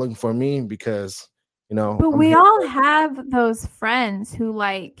gonna come looking for me because, you know. But we all have those friends who,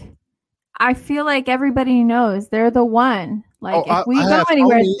 like, I feel like everybody knows they're the one. Like, if we go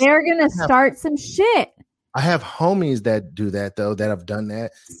anywhere, they're gonna start some shit. I have homies that do that though, that have done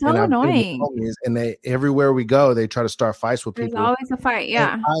that. So and annoying. Homies, and they everywhere we go, they try to start fights with There's people. always a fight.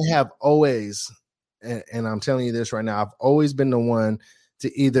 Yeah. And I have always, and I'm telling you this right now, I've always been the one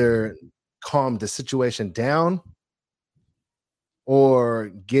to either calm the situation down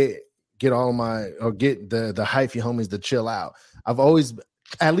or get all my, or get the hyphy homies to chill out. I've always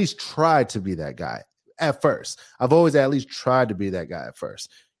at least tried to be that guy at first. I've always at least tried to be that guy at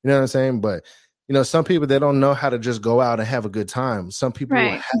first. You know what I'm saying? But you know, some people, they don't know how to just go out and have a good time. Some people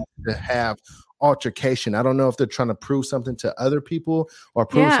have to have altercation. I don't know if they're trying to prove something to other people or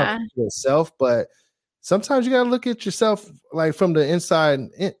prove something to yourself, but sometimes you gotta look at yourself like from the inside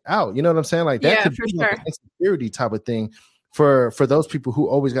out. You know what I'm saying? Like that could be like an insecurity type of thing for those people who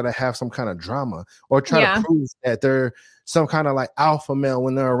always gotta have some kind of drama or try to prove that they're some kind of like alpha male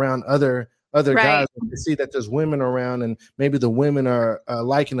when they're around other guys. They see that there's women around and maybe the women are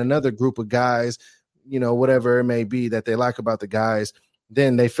liking another group of guys, you know, whatever it may be that they like about the guys.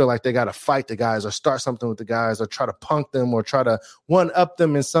 Then they feel like they got to fight the guys or start something with the guys or try to punk them or try to one up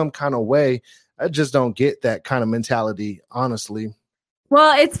them in some kind of way. I just don't get that kind of mentality, honestly.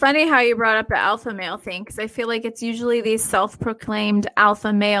 Well, it's funny how you brought up the alpha male thing, because I feel like it's usually these self-proclaimed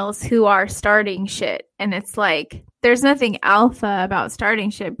alpha males who are starting shit. And it's like, there's nothing alpha about starting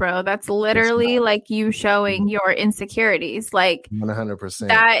shit, bro. That's literally like you showing your insecurities. Like 100%.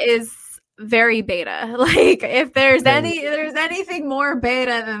 That is very beta. Like if there's anything more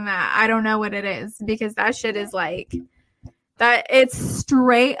beta than that, I don't know what it is, because that shit is like that. It's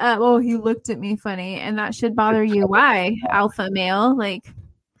straight up, oh, he looked at me funny, and that should bother you. Why? Alpha male, like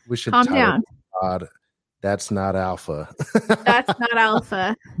we should calm down. God, that's not alpha. That's not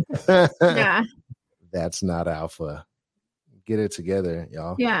alpha. Yeah. That's not alpha. Get it together,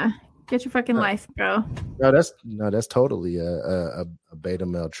 y'all. Yeah. Get your fucking life, bro. No, that's totally a beta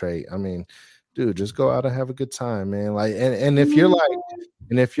male trait. I mean, dude, just go out and have a good time, man. Like, and if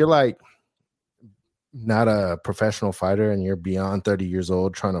you're like not a professional fighter and you're beyond 30 years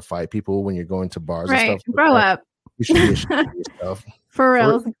old trying to fight people when you're going to bars and stuff, grow up. You should be ashamed of yourself. For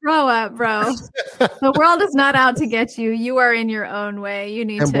real, grow up, bro. The world is not out to get you. You are in your own way. You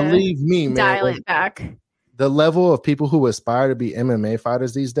need to believe me, man, dial it back. The level of people who aspire to be MMA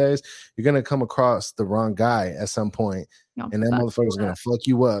fighters these days, you're going to come across the wrong guy at some point, and that motherfucker's going to fuck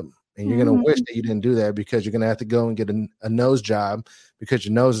you up, and you're going to wish that you didn't do that, because you're going to have to go and get a nose job because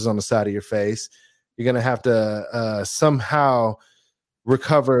your nose is on the side of your face. You're going to have to somehow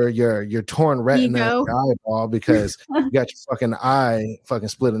recover your torn retina, your eyeball, because you got your fucking eye fucking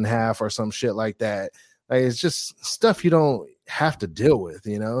split in half or some shit like that. Like, it's just stuff you don't have to deal with,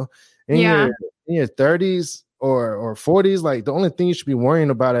 you know? In your 30s or 40s, like the only thing you should be worrying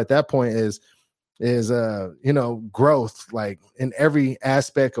about at that point is you know, growth, like in every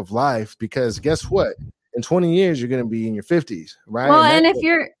aspect of life, because guess what? In 20 years, you're going to be in your 50s, right? Well, and if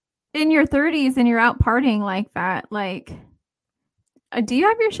you're in your 30s and you're out partying like that, like, do you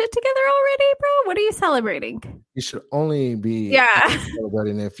have your shit together already, bro? What are you celebrating? You should only be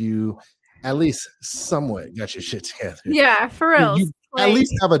celebrating if you at least somewhat got your shit together. Yeah, for real. Like, at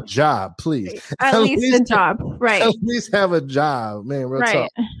least have a job, please. At least a job, right? At least have a job, man. Real talk.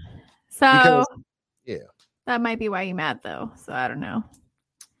 So, that might be why you mad, though. So I don't know.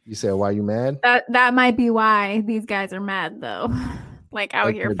 You said why you mad? That might be why these guys are mad, though. Like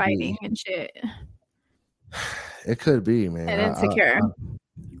out here fighting and shit. It could be, man. And insecure.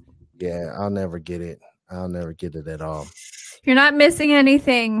 I'll never get it. I'll never get it at all. You're not missing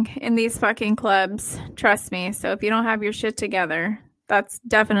anything in these fucking clubs. Trust me. So if you don't have your shit together, that's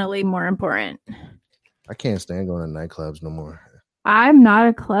definitely more important. I can't stand going to nightclubs no more. I'm not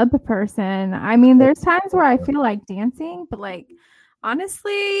a club person. I mean, there's times where I feel like dancing, but like,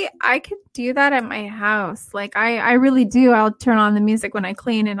 honestly, I could do that at my house. Like, I really do. I'll turn on the music when I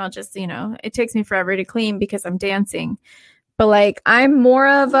clean, and I'll just, you know, it takes me forever to clean because I'm dancing. But like, I'm more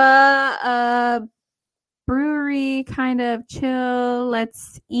of a brewery kind of chill.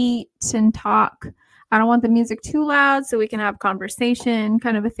 Let's eat and talk. I don't want the music too loud so we can have conversation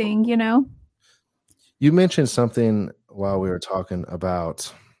kind of a thing, you know? You mentioned something while we were talking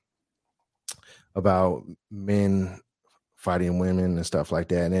about men fighting women and stuff like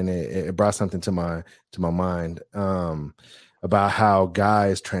that, and it brought something to my mind about how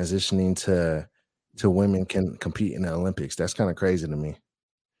guys transitioning to women can compete in the Olympics. That's kind of crazy to me.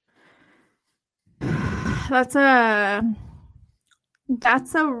 That's a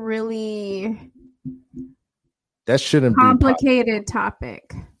really shouldn't be complicated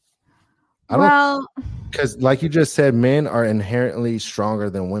topic. Well, because like you just said, men are inherently stronger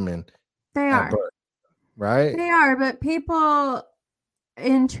than women. They are. Birth, right? They are, but people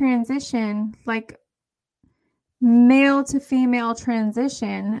in transition, like, male to female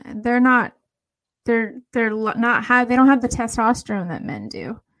transition, they don't have the testosterone that men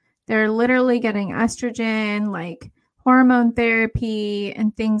do. They're literally getting estrogen, like hormone therapy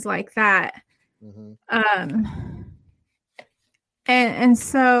and things like that. And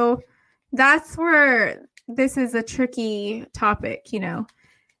so that's where this is a tricky topic, you know.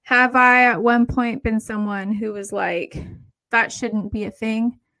 Have I at one point been someone who was like, that shouldn't be a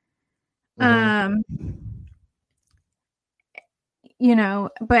thing? You know,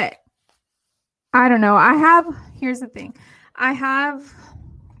 but I don't know. Here's the thing. I have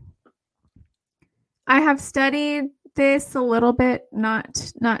studied this a little bit, not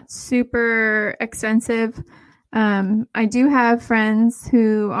super extensive. I do have friends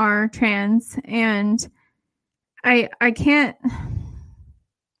who are trans, and I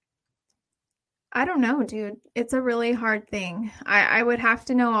don't know, dude. It's a really hard thing. I would have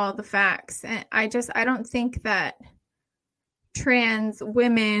to know all the facts. And I don't think that trans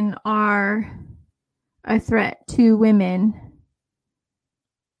women are a threat to women.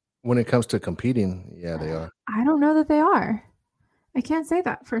 When it comes to competing, yeah, they are. I don't know that they are. I can't say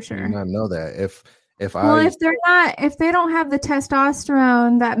that for sure. I do not know that. If they don't have the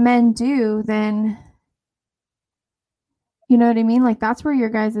testosterone that men do, then you know what I mean? Like, that's where your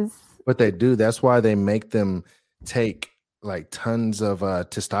guys is. But they do. That's why they make them take like tons of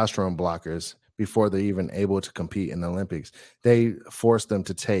testosterone blockers before they're even able to compete in the Olympics. They force them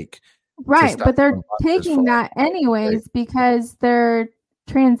to take. Right, but they're taking that anyways because they're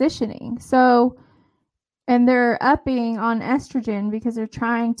transitioning. So, and they're upping on estrogen because they're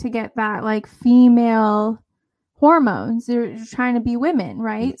trying to get that like female hormones. They're trying to be women,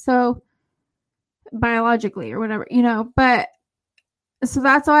 right? So biologically or whatever, you know, but so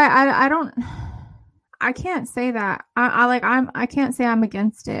that's why I can't say that. I can't say I'm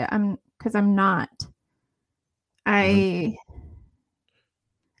against it. Because I'm not. I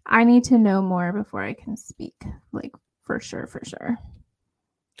need to know more before I can speak, like, for sure.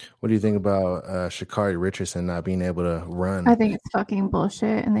 What do you think about Sha'Carri Richardson not being able to run? I think it's fucking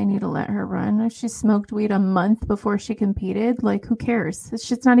bullshit, and they need to let her run. If she smoked weed a month before she competed, like, who cares? It's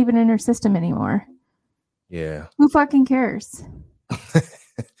just not even in her system anymore. Yeah. Who fucking cares?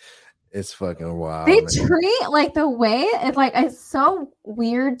 It's fucking wild. They treat, like, the way, it's so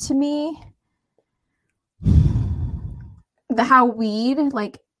weird to me how weed,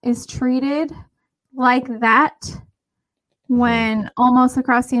 like, is treated like that when almost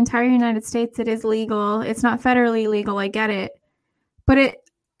across the entire United States it is legal. It's not federally legal, I get it. But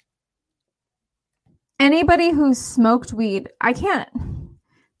anybody who's smoked weed,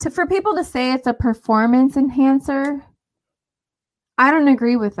 for people to say it's a performance enhancer, I don't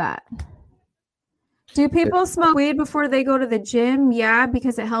agree with that. Do people smoke weed before they go to the gym? Yeah,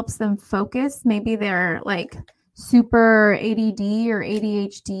 because it helps them focus. Maybe they're like super ADD or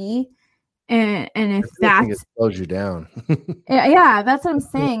ADHD. And if it slows you down. Yeah, that's what I'm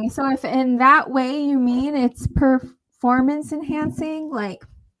saying. So if in that way you mean it's performance enhancing, like,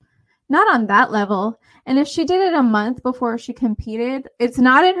 not on that level. And if she did it a month before she competed, it's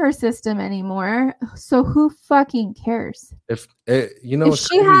not in her system anymore. So who fucking cares? If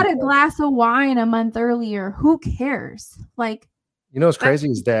she had a glass of wine a month earlier, who cares? Like, you know what's crazy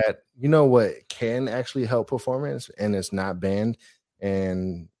is that what can actually help performance, and it's not banned,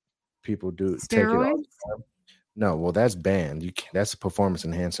 and people do steroids? Take it all the time. No, well, that's banned. That's a performance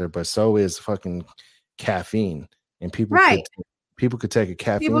enhancer, but so is fucking caffeine, and people could take a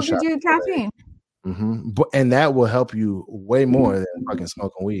caffeine shot. People can do caffeine. And that will help you way more than fucking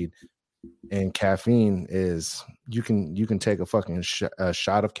smoking weed. And caffeine is you can take a fucking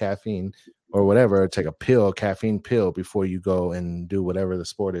shot of caffeine or whatever, take a caffeine pill before you go and do whatever the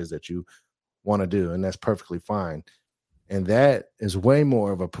sport is that you want to do, and that's perfectly fine. And that is way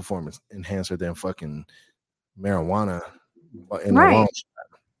more of a performance enhancer than fucking marijuana in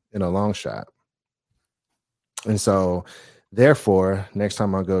a long shot. And so, therefore, next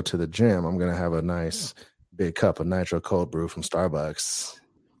time I go to the gym, I'm going to have a nice big cup of nitro cold brew from Starbucks.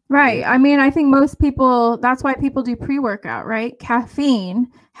 Right. I mean, I think most people, that's why people do pre-workout, right? Caffeine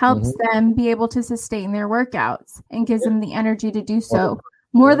helps them be able to sustain their workouts and gives them the energy to do so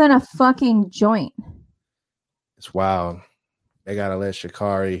more than a fucking joint. It's wild. They got to let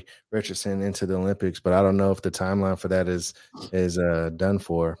Sha'Carri Richardson into the Olympics, but I don't know if the timeline for that is done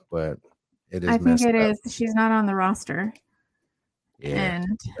for, but it is. I think it is. She's not on the roster. Yeah.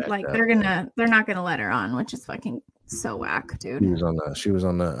 And like they're not gonna let her on, which is fucking so whack, dude. She was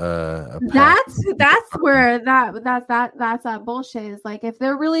on the that's where that's that bullshit is. Like, if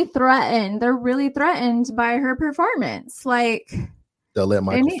they're really threatened by her performance. Like, They'll let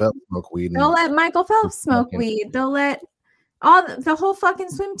Michael Phelps smoke weed. They'll let Michael Phelps smoke weed. They'll let the whole fucking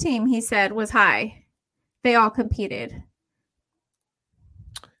swim team, he said, was high. They all competed.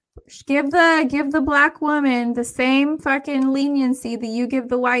 Give the black woman the same fucking leniency that you give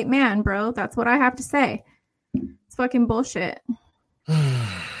the white man, bro. That's what I have to say. It's fucking bullshit.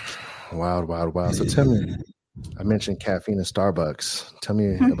 Wild, wild, wild. So tell me, I mentioned caffeine in Starbucks. Tell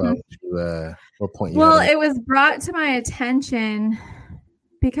me about what point you Well, it was brought to my attention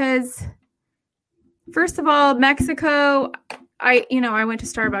because, first of all, Mexico, I went to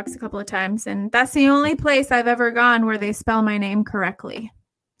Starbucks a couple of times, and that's the only place I've ever gone where they spell my name correctly.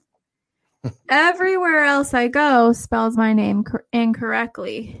 Everywhere else I go spells my name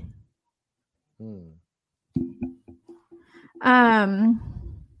incorrectly.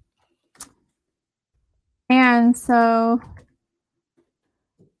 And so,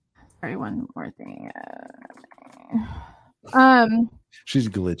 sorry, one more thing. She's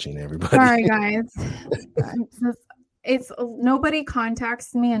glitching, everybody. Sorry, guys. It's nobody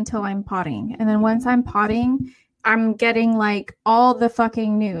contacts me until I'm potting, and then once I'm potting, I'm getting like all the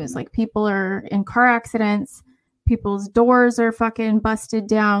fucking news. Like people are in car accidents, people's doors are fucking busted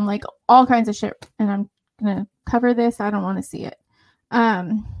down, like all kinds of shit. And I'm gonna cover this. I don't want to see it.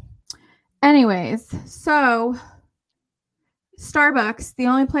 Anyways, so Starbucks, the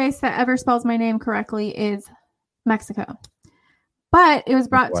only place that ever spells my name correctly is Mexico. But it was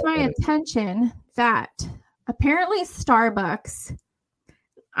brought to my attention that apparently Starbucks,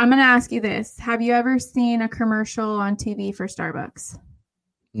 I'm going to ask you this. Have you ever seen a commercial on TV for Starbucks?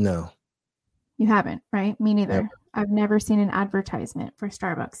 No. You haven't, right? Me neither. Never. I've never seen an advertisement for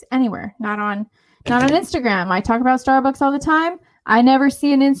Starbucks anywhere. Not on Instagram. I talk about Starbucks all the time. I never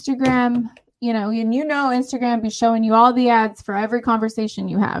see an Instagram, Instagram be showing you all the ads for every conversation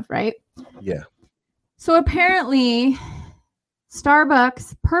you have, right? Yeah. So apparently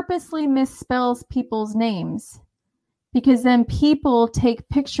Starbucks purposely misspells people's names because then people take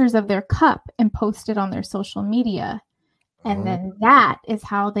pictures of their cup and post it on their social media. And then that is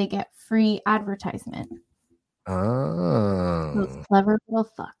how they get free advertisement. Oh. Those clever little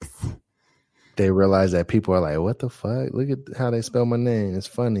fucks. They realize that people are like, what the fuck? Look at how they spell my name. It's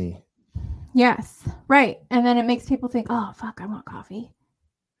funny. Yes. Right. And then it makes people think, oh, fuck, I want coffee.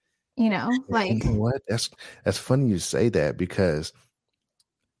 Like. You know what? That's funny you say that because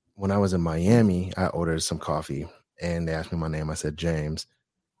when I was in Miami, I ordered some coffee and they asked me my name. I said, James.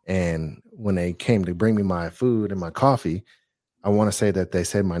 And when they came to bring me my food and my coffee, I want to say that they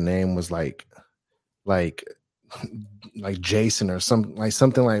said my name was like Jason or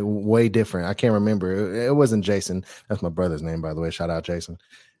something like way different. I can't remember. It wasn't Jason. That's my brother's name, by the way. Shout out Jason.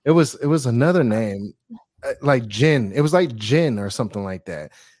 It was another name, like Jen. It was like Jen or something like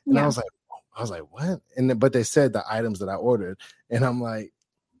that. And yeah. I was like, what? But they said the items that I ordered, and I'm like,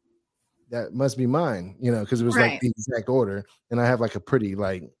 that must be mine, because it was like the exact order, and I have like a pretty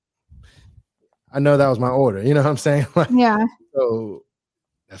I know that was my order. You know what I'm saying? Yeah. So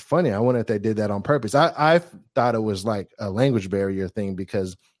that's funny. I wonder if they did that on purpose. I thought it was like a language barrier thing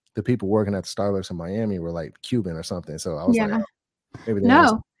because the people working at the Starbucks in Miami were like Cuban or something. So I was like, oh, maybe they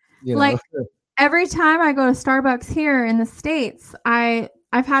no. Every time I go to Starbucks here in the States, I've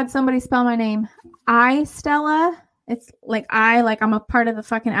had somebody spell my name Stella. It's like I'm a part of the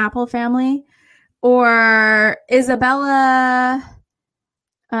fucking Apple family, or Isabella.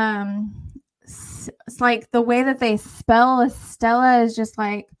 It's like the way that they spell Stella is just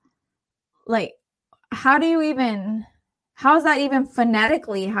like how is that even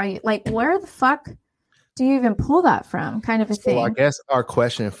phonetically? Where the fuck do you even pull that from? Kind of a thing. I guess our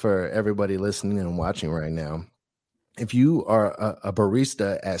question for everybody listening and watching right now, if you are a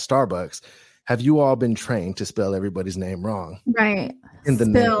barista at Starbucks, have you all been trained to spell everybody's name wrong? Right. In the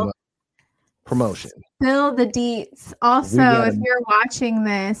name of promotion. Spill the deets. Also, if you're watching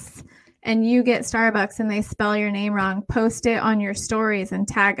this and you get Starbucks and they spell your name wrong, post it on your stories and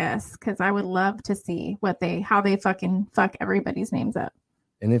tag us, because I would love to see how they fucking fuck everybody's names up.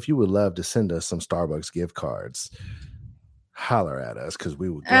 And if you would love to send us some Starbucks gift cards, holler at us, because we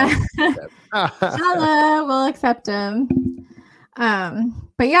would holla, we'll accept them.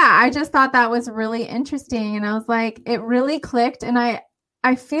 But yeah, I just thought that was really interesting, and I was like, it really clicked, and I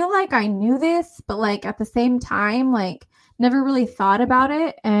feel like I knew this, but like at the same time, like never really thought about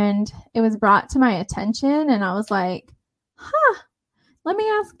it, and it was brought to my attention, and I was like, let me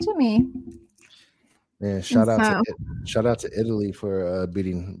ask Jimmy. Man, shout out to Italy for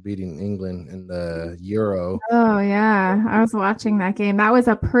beating England in the Euro. Oh yeah, I was watching that game. That was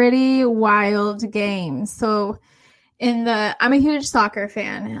a pretty wild game. So I'm a huge soccer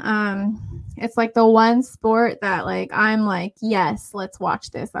fan. It's like the one sport that like I'm like, yes, let's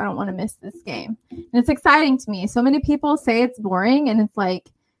watch this. I don't want to miss this game. And it's exciting to me. So many people say it's boring, and it's like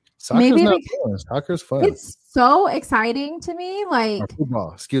Soccer's not boring. Soccer's fun. It's so exciting to me. Like or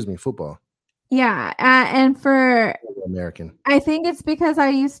football. Excuse me, football. Yeah, and for American, I think it's because I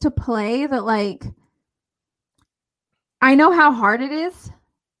used to play that. Like I know how hard it is.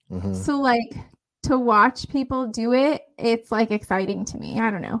 Mm-hmm. So like to watch people do it, it's like exciting to me. I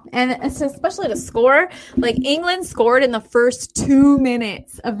don't know. And it's especially to score. Like England scored in the first 2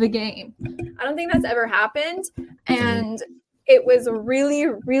 minutes of the game. I don't think that's ever happened. And it was really,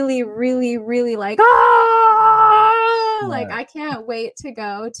 really, really, really like, like I can't wait to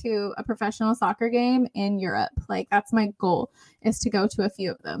go to a professional soccer game in Europe. Like that's my goal, is to go to a few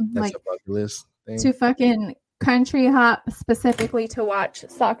of them. That's like a bucket list thing. To fucking country hop specifically to watch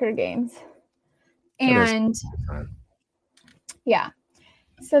soccer games. And yeah.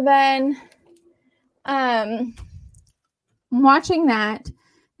 So then watching that,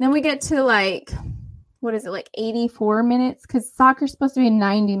 then we get to like, what is it, like 84 minutes? Because soccer's supposed to be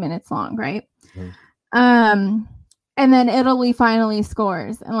 90 minutes long, right? Mm-hmm. And then Italy finally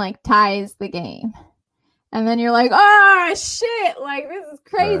scores and like ties the game. And then you're like, oh shit, like this is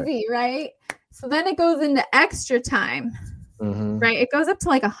crazy, right? So then it goes into extra time, right? It goes up to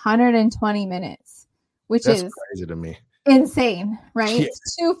like 120 minutes, which is crazy to me. Insane, right? Yeah.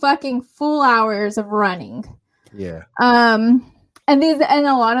 It's 2 fucking full hours of running. Yeah. And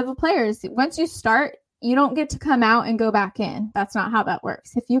a lot of the players, once you start, you don't get to come out and go back in. That's not how that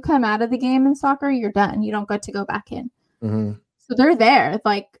works. If you come out of the game in soccer, you're done. You don't get to go back in. Mm-hmm. So they're there,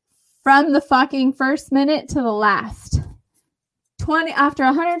 like from the fucking first minute to the last. After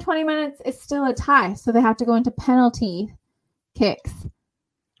 120 minutes, it's still a tie. So they have to go into penalty kicks.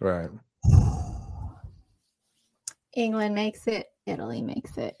 Right. England makes it. Italy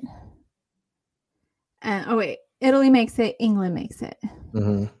makes it. Italy makes it. England makes it.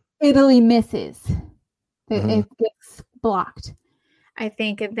 Mm-hmm. Italy misses. It gets blocked, I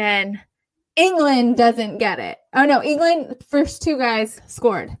think. And then England doesn't get it. Oh, no. England, first 2 guys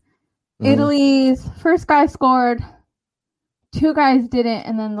scored. Mm-hmm. Italy's first guy scored. 2 guys didn't.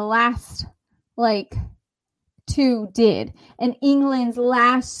 And then the last, 2 did. And England's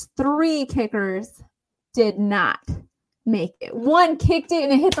last 3 kickers did not make it. 1 kicked it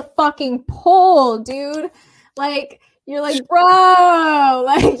and it hit the fucking pole, dude. Like, you're like, bro,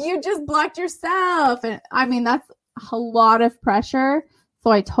 like you just blocked yourself. And I mean, that's a lot of pressure.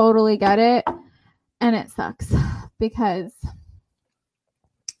 So I totally get it. And it sucks because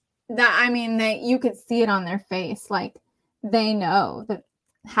you could see it on their face. Like they know that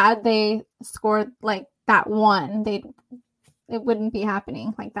had they scored like that one, it wouldn't be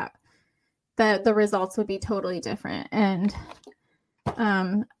happening like that. The results would be totally different. And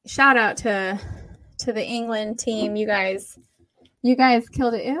shout out to the England team. You guys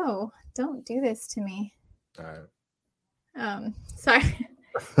killed it. Ew, don't do this to me. All right. Sorry.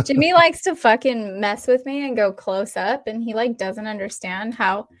 Jimmy likes to fucking mess with me and go close up, and he like doesn't understand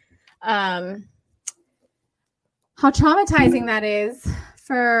how traumatizing that is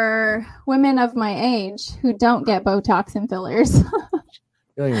for women of my age who don't get Botox and fillers. You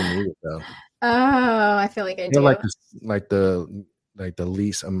don't even need it though. Oh, I feel like I do. Like the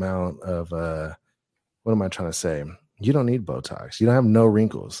least amount of what am I trying to say? You don't need Botox. You don't have no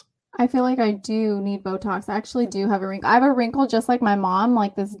wrinkles. I feel like I do need Botox. I actually do have a wrinkle. I have a wrinkle just like my mom,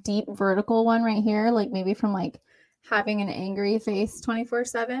 like this deep vertical one right here, like maybe from like having an angry face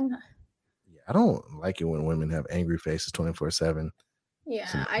 24/7. Yeah, I don't like it when women have angry faces 24/7.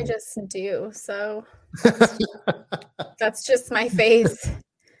 Yeah, I just do. So that's just my face.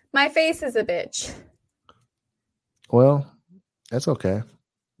 My face is a bitch. Well, that's okay.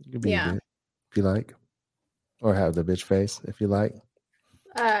 You can be a bitch if you like. Or have the bitch face if you like.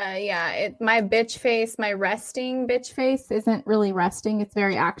 My bitch face, my resting bitch face isn't really resting. It's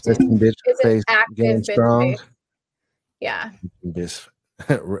very active. Resting bitch it's face, an active bitch strong. Face. Yeah. Bish.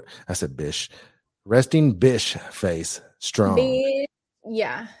 I said bish. Resting bish face, strong.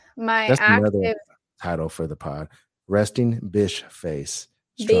 Yeah. My That's active another title for the pod. Resting bish face,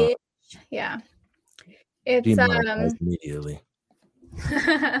 strong. Bitch. Yeah. It's immediately.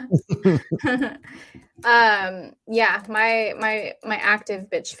 My active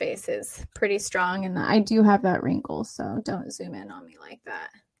bitch face is pretty strong, and I do have that wrinkle, so don't zoom in on me like that.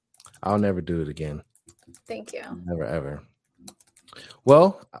 I'll never do it again. Thank you. Never ever.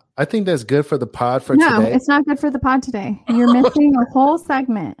 Well, I think that's good for the pod for today. No, it's not good for the pod today. You're missing a whole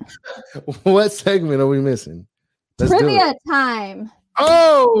segment. What segment are we missing? Trivia time.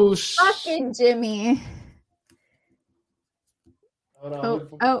 Oh, fucking Jimmy.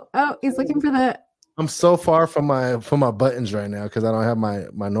 Oh, he's looking for the. I'm so far from my buttons right now because I don't have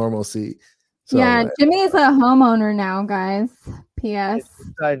my normal seat. So, yeah, Jimmy's a homeowner now, guys. P.S.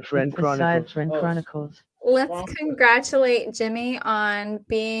 Besides Rent Chronicles. Let's congratulate Jimmy on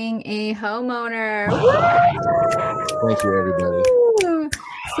being a homeowner. thank you, everybody.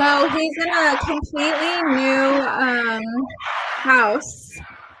 So he's in a completely new house.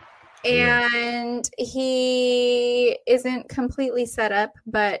 And he isn't completely set up,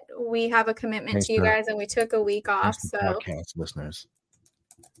 but we have a commitment to you guys, and we took a week off. So, podcast listeners,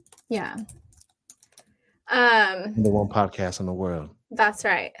 yeah, number one podcast in the world. That's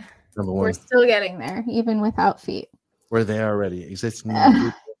right. Number one. We're still getting there, even without feet. We're there already. Existing.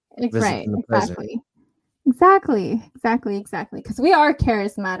 Right. Exactly. Because we are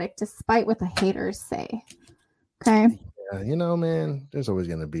charismatic, despite what the haters say. Okay. You know, man, there's always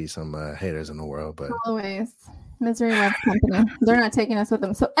going to be some haters in the world, but always. Misery loves company. They're not taking us with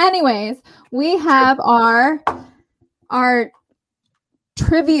them. So anyways, we have our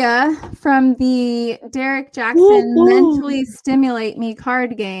trivia from the Derek Jackson Mentally Stimulate Me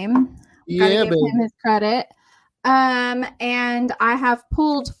card game. Yeah, give him his credit. And I have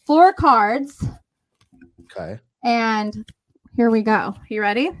pulled 4 cards. Okay. And here we go. You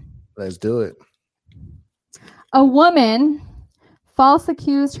ready? Let's do it. A woman false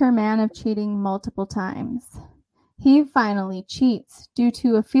accused her man of cheating multiple times. He finally cheats due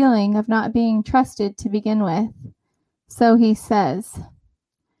to a feeling of not being trusted to begin with. So he says,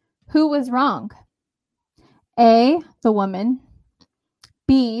 who was wrong? A, the woman.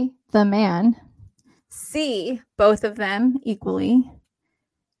 B, the man. C, both of them equally.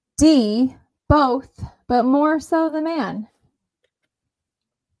 D, both, but more so the man.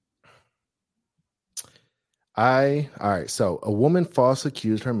 All right. So a woman falsely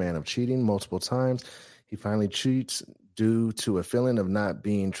accused her man of cheating multiple times. He finally cheats due to a feeling of not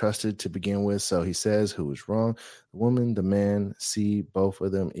being trusted to begin with. So he says, who is wrong? The woman, the man. C, both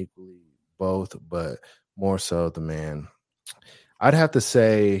of them equally, both, but more so the man. I'd have to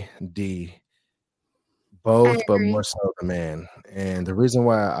say D, both, but more so the man. And the reason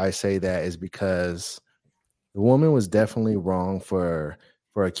why I say that is because the woman was definitely wrong for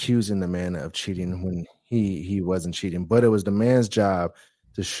accusing the man of cheating when he wasn't cheating, but it was the man's job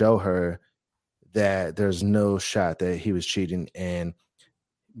to show her that there's no shot that he was cheating, and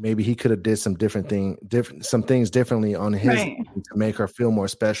maybe he could have did some some things differently on his end to make her feel more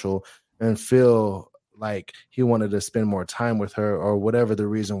special and feel like he wanted to spend more time with her, or whatever the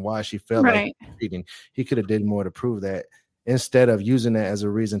reason why she felt like cheating. He could have did more to prove that, instead of using that as a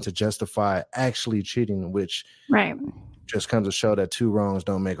reason to justify actually cheating, which just comes to show that 2 wrongs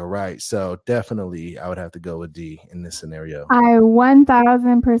don't make a right. So definitely I would have to go with D in this scenario. I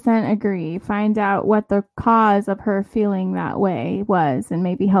 1000% agree. Find out what the cause of her feeling that way was and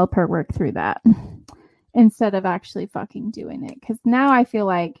maybe help her work through that instead of actually fucking doing it. Because now I feel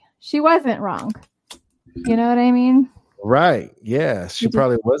like she wasn't wrong. You know what I mean? Right. Yeah. She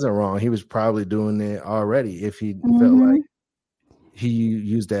probably wasn't wrong. He was probably doing it already if he felt like he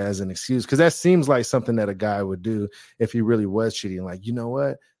used that as an excuse, because that seems like something that a guy would do if he really was cheating. Like, you know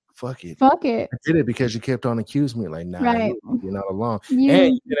what? Fuck it. I did it because you kept on accusing me. Like, nah, you're not alone. And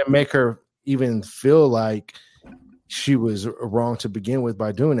you didn't make her even feel like she was wrong to begin with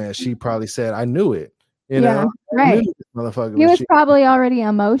by doing that. She probably said, I knew it. You know? Right. He was probably already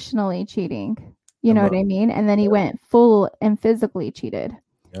emotionally cheating. You know what I mean? And then he went full and physically cheated.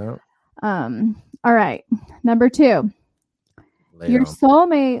 Yeah. All right. Number 2. Your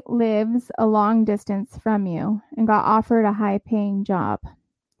soulmate lives a long distance from you and got offered a high-paying job.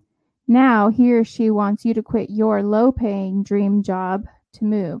 Now he or she wants you to quit your low-paying dream job to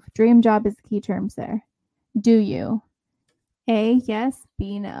move. Dream job is the key terms there. Do you? A, yes.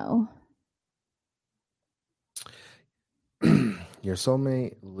 B, no. Your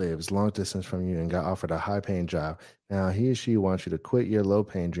soulmate lives long distance from you and got offered a high-paying job. Now he or she wants you to quit your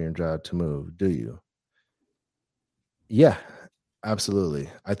low-paying dream job to move. Do you? Yeah. Absolutely.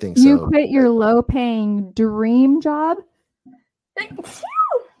 I think so. You quit your low-paying dream job?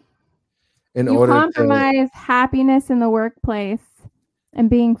 You compromise happiness in the workplace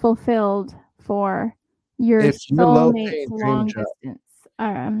and being fulfilled for your soulmate's long distance.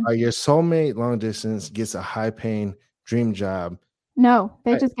 Your soulmate long distance gets a high-paying dream job. No,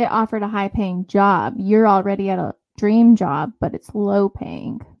 they just get offered a high-paying job. You're already at a dream job, but it's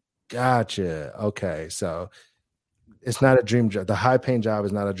low-paying. Gotcha. Okay, so it's not a dream job. The high-paying job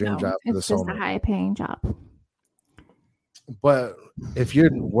is not a dream job for the soulmate. It's just a high-paying job. But if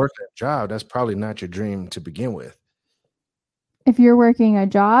you're working a job, that's probably not your dream to begin with. If you're working a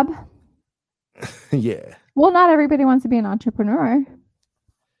job? Yeah. Well, not everybody wants to be an entrepreneur.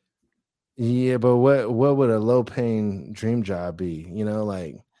 Yeah, but what would a low paying dream job be? You know,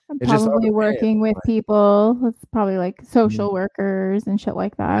 like it just all Probably depends. working with people. It's probably like social workers and shit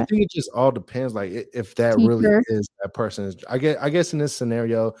like I that. think it just all depends, like if that really Teacher. is that person's. I guess in this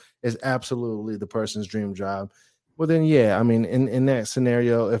scenario is absolutely the person's dream job. Well, then yeah, I mean, in that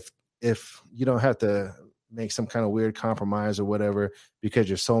scenario, if you don't have to make some kind of weird compromise or whatever because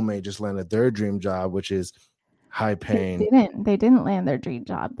your soulmate just landed their dream job, which is high paying. They didn't land their dream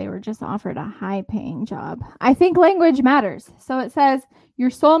job. They were just offered a high paying job. I think language matters. So it says your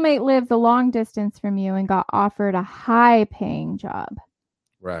soulmate lived a long distance from you and got offered a high paying job.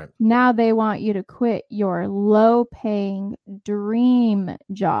 Right. Now they want you to quit your low paying dream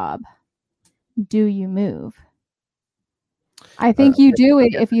job. Do you move? I think you do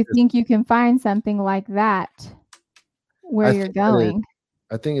it if you think you can find something like that where you're going.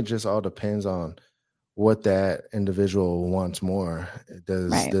 I think it just all depends on what that individual wants more.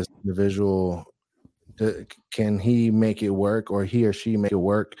 Does this individual, can he make it work, or he or she make it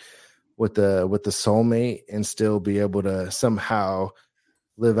work with the soulmate and still be able to somehow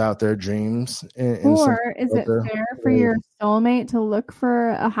live out their dreams? Or is it fair for your soulmate to look for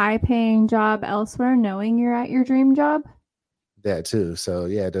a high paying job elsewhere knowing you're at your dream job? That too. So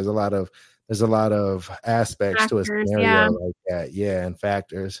yeah, there's a lot of aspects to a scenario like that. Yeah, and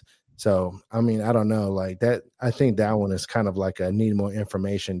factors. So I mean, I don't know, like that. I think that one is kind of like a need more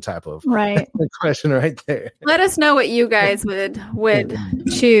information type of question right there. Let us know what you guys would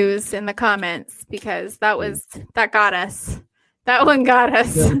choose in the comments, because that got us. That one got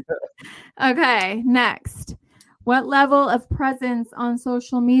us. Okay, next. What level of presence on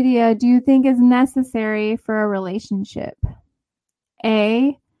social media do you think is necessary for a relationship?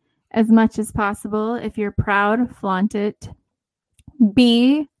 A, as much as possible. If you're proud, flaunt it.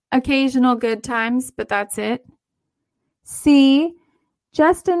 B, occasional good times, but that's it. C,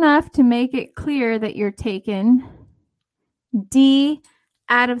 just enough to make it clear that you're taken. D,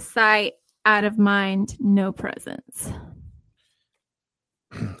 out of sight, out of mind, no presence.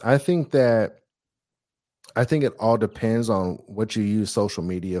 I think it all depends on what you use social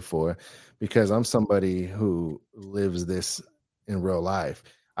media for, because I'm somebody who lives this in real life.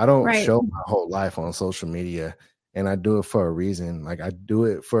 I don't show my whole life on social media, and I do it for a reason. Like I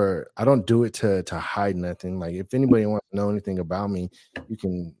don't do it to hide nothing. Like if anybody wants to know anything about me, you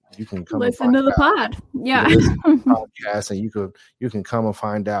can come listen to the pod. Yeah. Podcast, and you can come and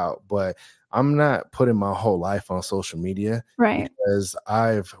find out. But I'm not putting my whole life on social media, because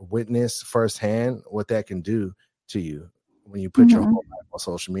I've witnessed firsthand what that can do to you when you put your whole life on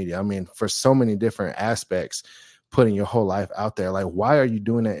social media. I mean, for so many different aspects, putting your whole life out there. Like, why are you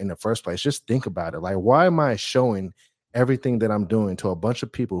doing that in the first place? Just think about it. Like, why am I showing everything that I'm doing to a bunch of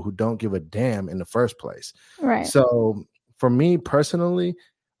people who don't give a damn in the first place? Right. So for me personally,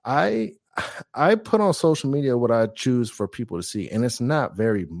 I put on social media what I choose for people to see, and it's not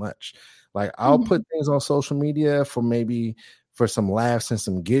very much. Like I'll put things on social media for some laughs and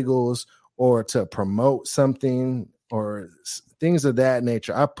some giggles, or to promote something or things of that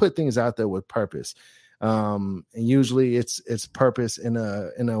nature. I put things out there with purpose. And usually it's purpose in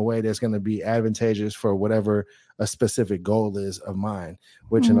a way that's going to be advantageous for whatever a specific goal is of mine,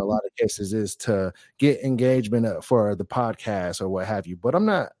 which in a lot of cases is to get engagement for the podcast or what have you. But I'm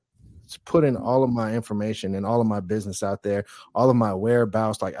not putting all of my information and all of my business out there, all of my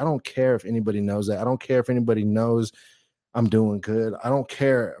whereabouts. Like, I don't care if anybody knows that. I don't care if anybody knows I'm doing good. I don't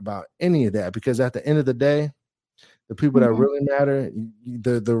care about any of that, because at the end of the day, the people that really matter,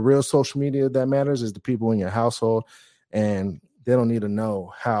 the real social media that matters, is the people in your household, and they don't need to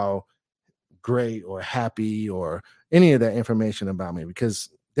know how great or happy or any of that information about me, because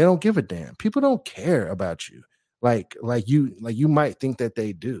they don't give a damn. People don't care about you like you might think that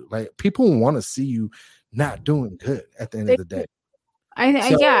they do. Like, people want to see you not doing good at the end of the day.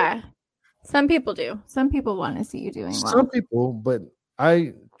 Yeah. Some people do. Some people want to see you doing well. Some people, but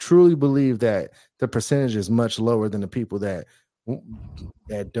I truly believe that the percentage is much lower than the people that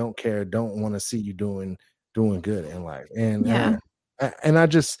don't care, don't want to see you doing good in life. And I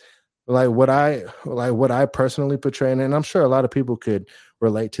just like what I personally portray, and I'm sure a lot of people could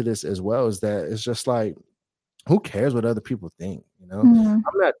relate to this as well, is that it's just like, who cares what other people think? You know, I'm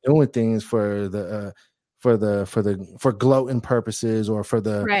not doing things for gloating purposes or for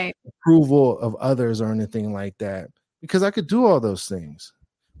the approval of others or anything like that, because I could do all those things,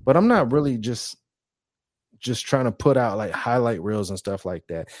 but I'm not really just trying to put out like highlight reels and stuff like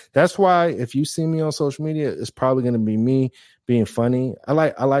that. That's why if you see me on social media, it's probably going to be me being funny. I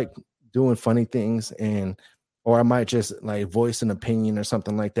like doing funny things and or I might just like voice an opinion or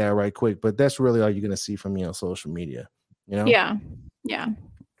something like that right quick. But that's really all you're gonna see from me on social media, you know? Yeah. Yeah.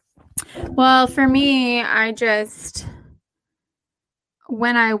 Well, for me,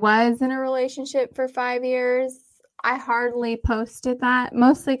 when I was in a relationship for 5 years, I hardly posted that,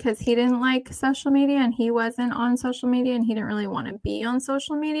 mostly because he didn't like social media and he wasn't on social media and he didn't really want to be on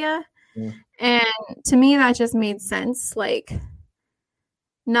social media. And to me, that just made sense. Like,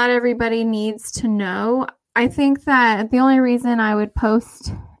 not everybody needs to know. I think that the only reason I would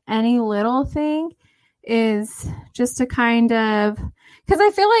post any little thing is just to kind of, because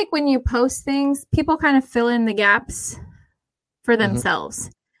I feel like when you post things, people kind of fill in the gaps for themselves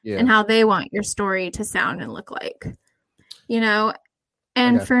and how they want your story to sound and look like, you know?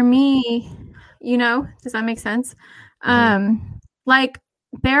 And for me, you know, does that make sense? Like,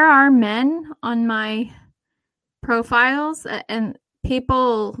 there are men on my profiles and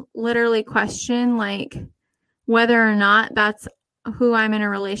people literally question like whether or not that's who I'm in a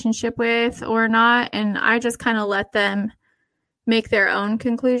relationship with or not. And I just kind of let them make their own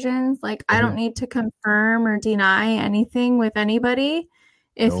conclusions. Like, I don't need to confirm or deny anything with anybody.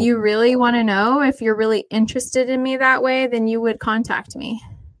 If you really want to know, if you're really interested in me that way, then you would contact me.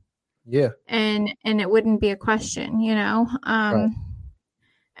 Yeah. And it wouldn't be a question, you know?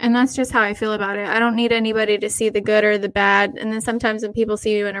 And that's just how I feel about it. I don't need anybody to see the good or the bad. And then sometimes when people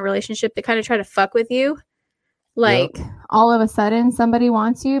see you in a relationship, they kind of try to fuck with you. Like, all of a sudden somebody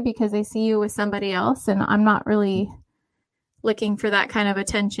wants you because they see you with somebody else. And I'm not really looking for that kind of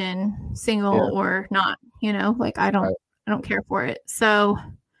attention, single or not, you know, like I don't care for it. So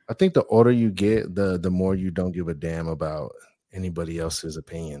I think the older you get, the more you don't give a damn about anybody else's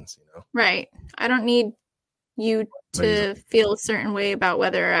opinions, you know? Right. I don't need you to feel a certain way about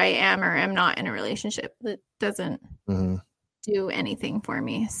whether I am or am not in a relationship. That doesn't do anything for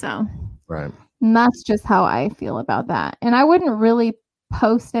me. So and that's just how I feel about that. And I wouldn't really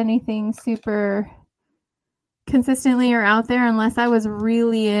post anything super consistently or out there unless I was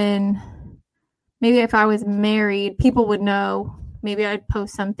really in, maybe if I was married, people would know. Maybe I'd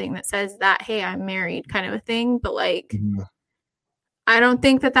post something that says that, hey, I'm married, kind of a thing. But like, I don't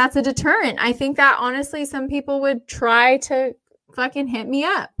think that that's a deterrent. I think that honestly, some people would try to fucking hit me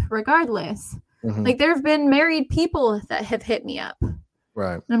up regardless. Like, there have been married people that have hit me up.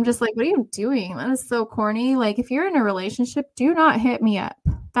 Right. And I'm just like, what are you doing? That is so corny. Like, if you're in a relationship, do not hit me up.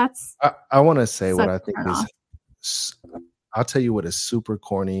 That's, I want to say what I think is, I'll tell you what is super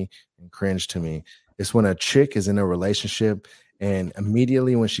corny and cringe to me. It's when a chick is in a relationship and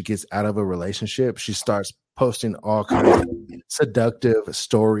immediately when she gets out of a relationship, she starts posting all kinds of seductive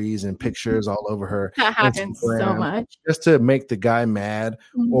stories and pictures all over her. That happens so much. Just to make the guy mad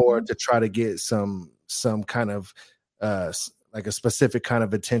or to try to get some kind of like a specific kind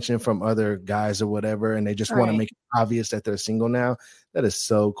of attention from other guys or whatever. And they just want to make it obvious that they're single now. That is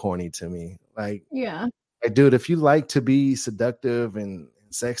so corny to me. Like, like, dude, if you like to be seductive and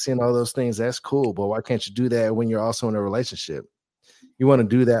sexy and all those things, that's cool. But why can't you do that when you're also in a relationship? You want to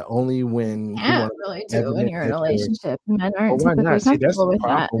do that only when you want really do when you're in a relationship. Men aren't typically comfortable with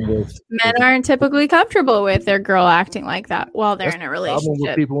that. Men aren't typically comfortable with their girl acting like that while they're in a relationship. Problem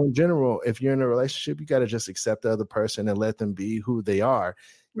with people in general. If you're in a relationship, you got to just accept the other person and let them be who they are.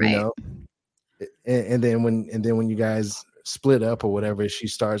 You know, and then when you guys split up or whatever, she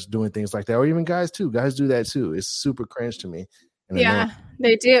starts doing things like that, or even guys too. Guys do that too. It's super cringe to me. And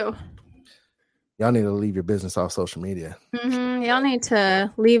they do. Y'all need to leave your business off social media. Y'all need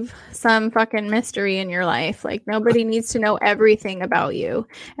to leave some fucking mystery in your life. Like, nobody needs to know everything about you.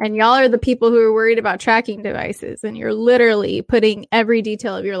 And y'all are the people who are worried about tracking devices. And you're literally putting every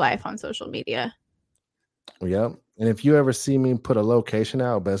detail of your life on social media. Yep. And if you ever see me put a location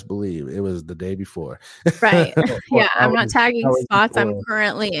out, best believe it was the day before. Right. Yeah. I'm not tagging spots I'm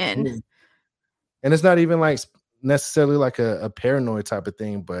currently in. And it's not even like necessarily like a paranoid type of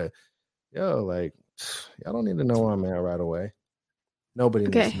thing, but like, y'all don't need to know where I'm at right away. Nobody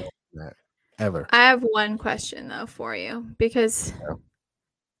needs to know that ever. I have one question though for you, because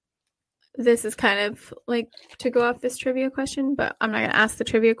this is kind of like to go off this trivia question, but I'm not going to ask the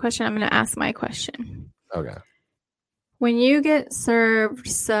trivia question. I'm going to ask my question. Okay. When you get served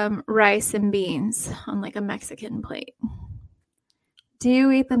some rice and beans on like a Mexican plate, do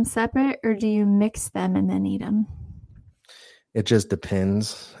you eat them separate or do you mix them and then eat them? It just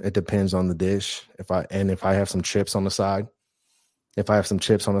depends. It depends on the dish. If I have some chips on the side,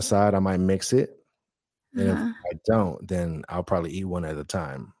 I might mix it. And if I don't, then I'll probably eat one at a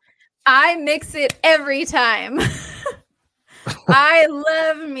time. I mix it every time. I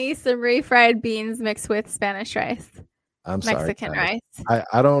love me some refried beans mixed with Spanish rice. I'm sorry. Mexican rice.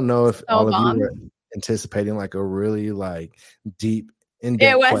 I don't know if all of you anticipating like a really like deep,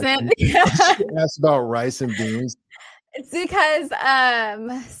 in-depth It wasn't. question. She asked about rice and beans. It's because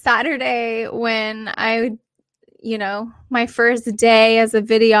Saturday when I, my first day as a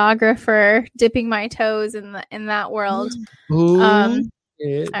videographer, dipping my toes in that world.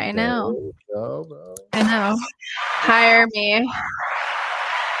 I know. I know. Hire me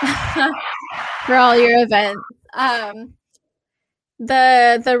for all your events.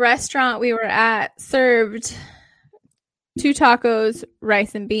 The restaurant we were at served 2 tacos,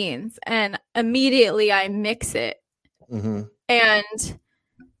 rice and beans, and immediately I mix it. Mm-hmm. And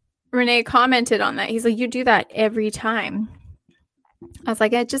Renee commented on that. He's like, "You do that every time." I was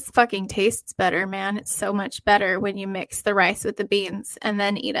like, "It just fucking tastes better, man. It's so much better when you mix the rice with the beans and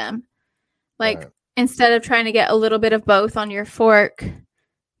then eat them. Like, Right. Instead of trying to get a little bit of both on your fork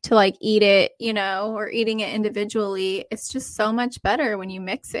to like eat it, or eating it individually, it's just so much better when you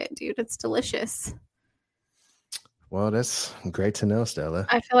mix it, dude. It's delicious." Well, that's great to know, Stella.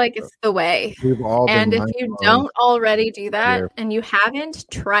 I feel like it's the way. We've all been And if mind you blown. don't already do that Yeah. and you haven't,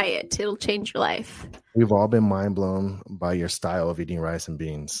 try it. It'll change your life. We've all been mind blown by your style of eating rice and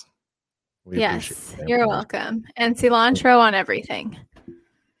beans. We Yes, appreciate that. you're welcome. And cilantro on everything.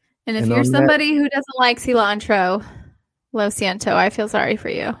 And if And you're on that- somebody who doesn't like cilantro, lo siento, I feel sorry for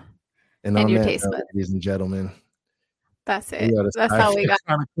you. And and on your that taste note, buds. ladies and gentlemen, That's we it. are the That's all we got.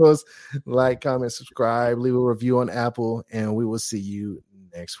 Chronicles. Like, comment, subscribe, leave a review on Apple, and we will see you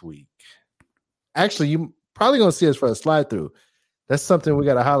next week. Actually, you probably gonna see us for a slide through. That's something we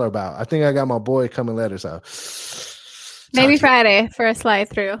gotta holler about. I think I got my boy coming letters out. Maybe Talk to you. Friday for a slide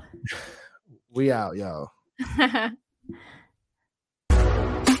through. We out, y'all.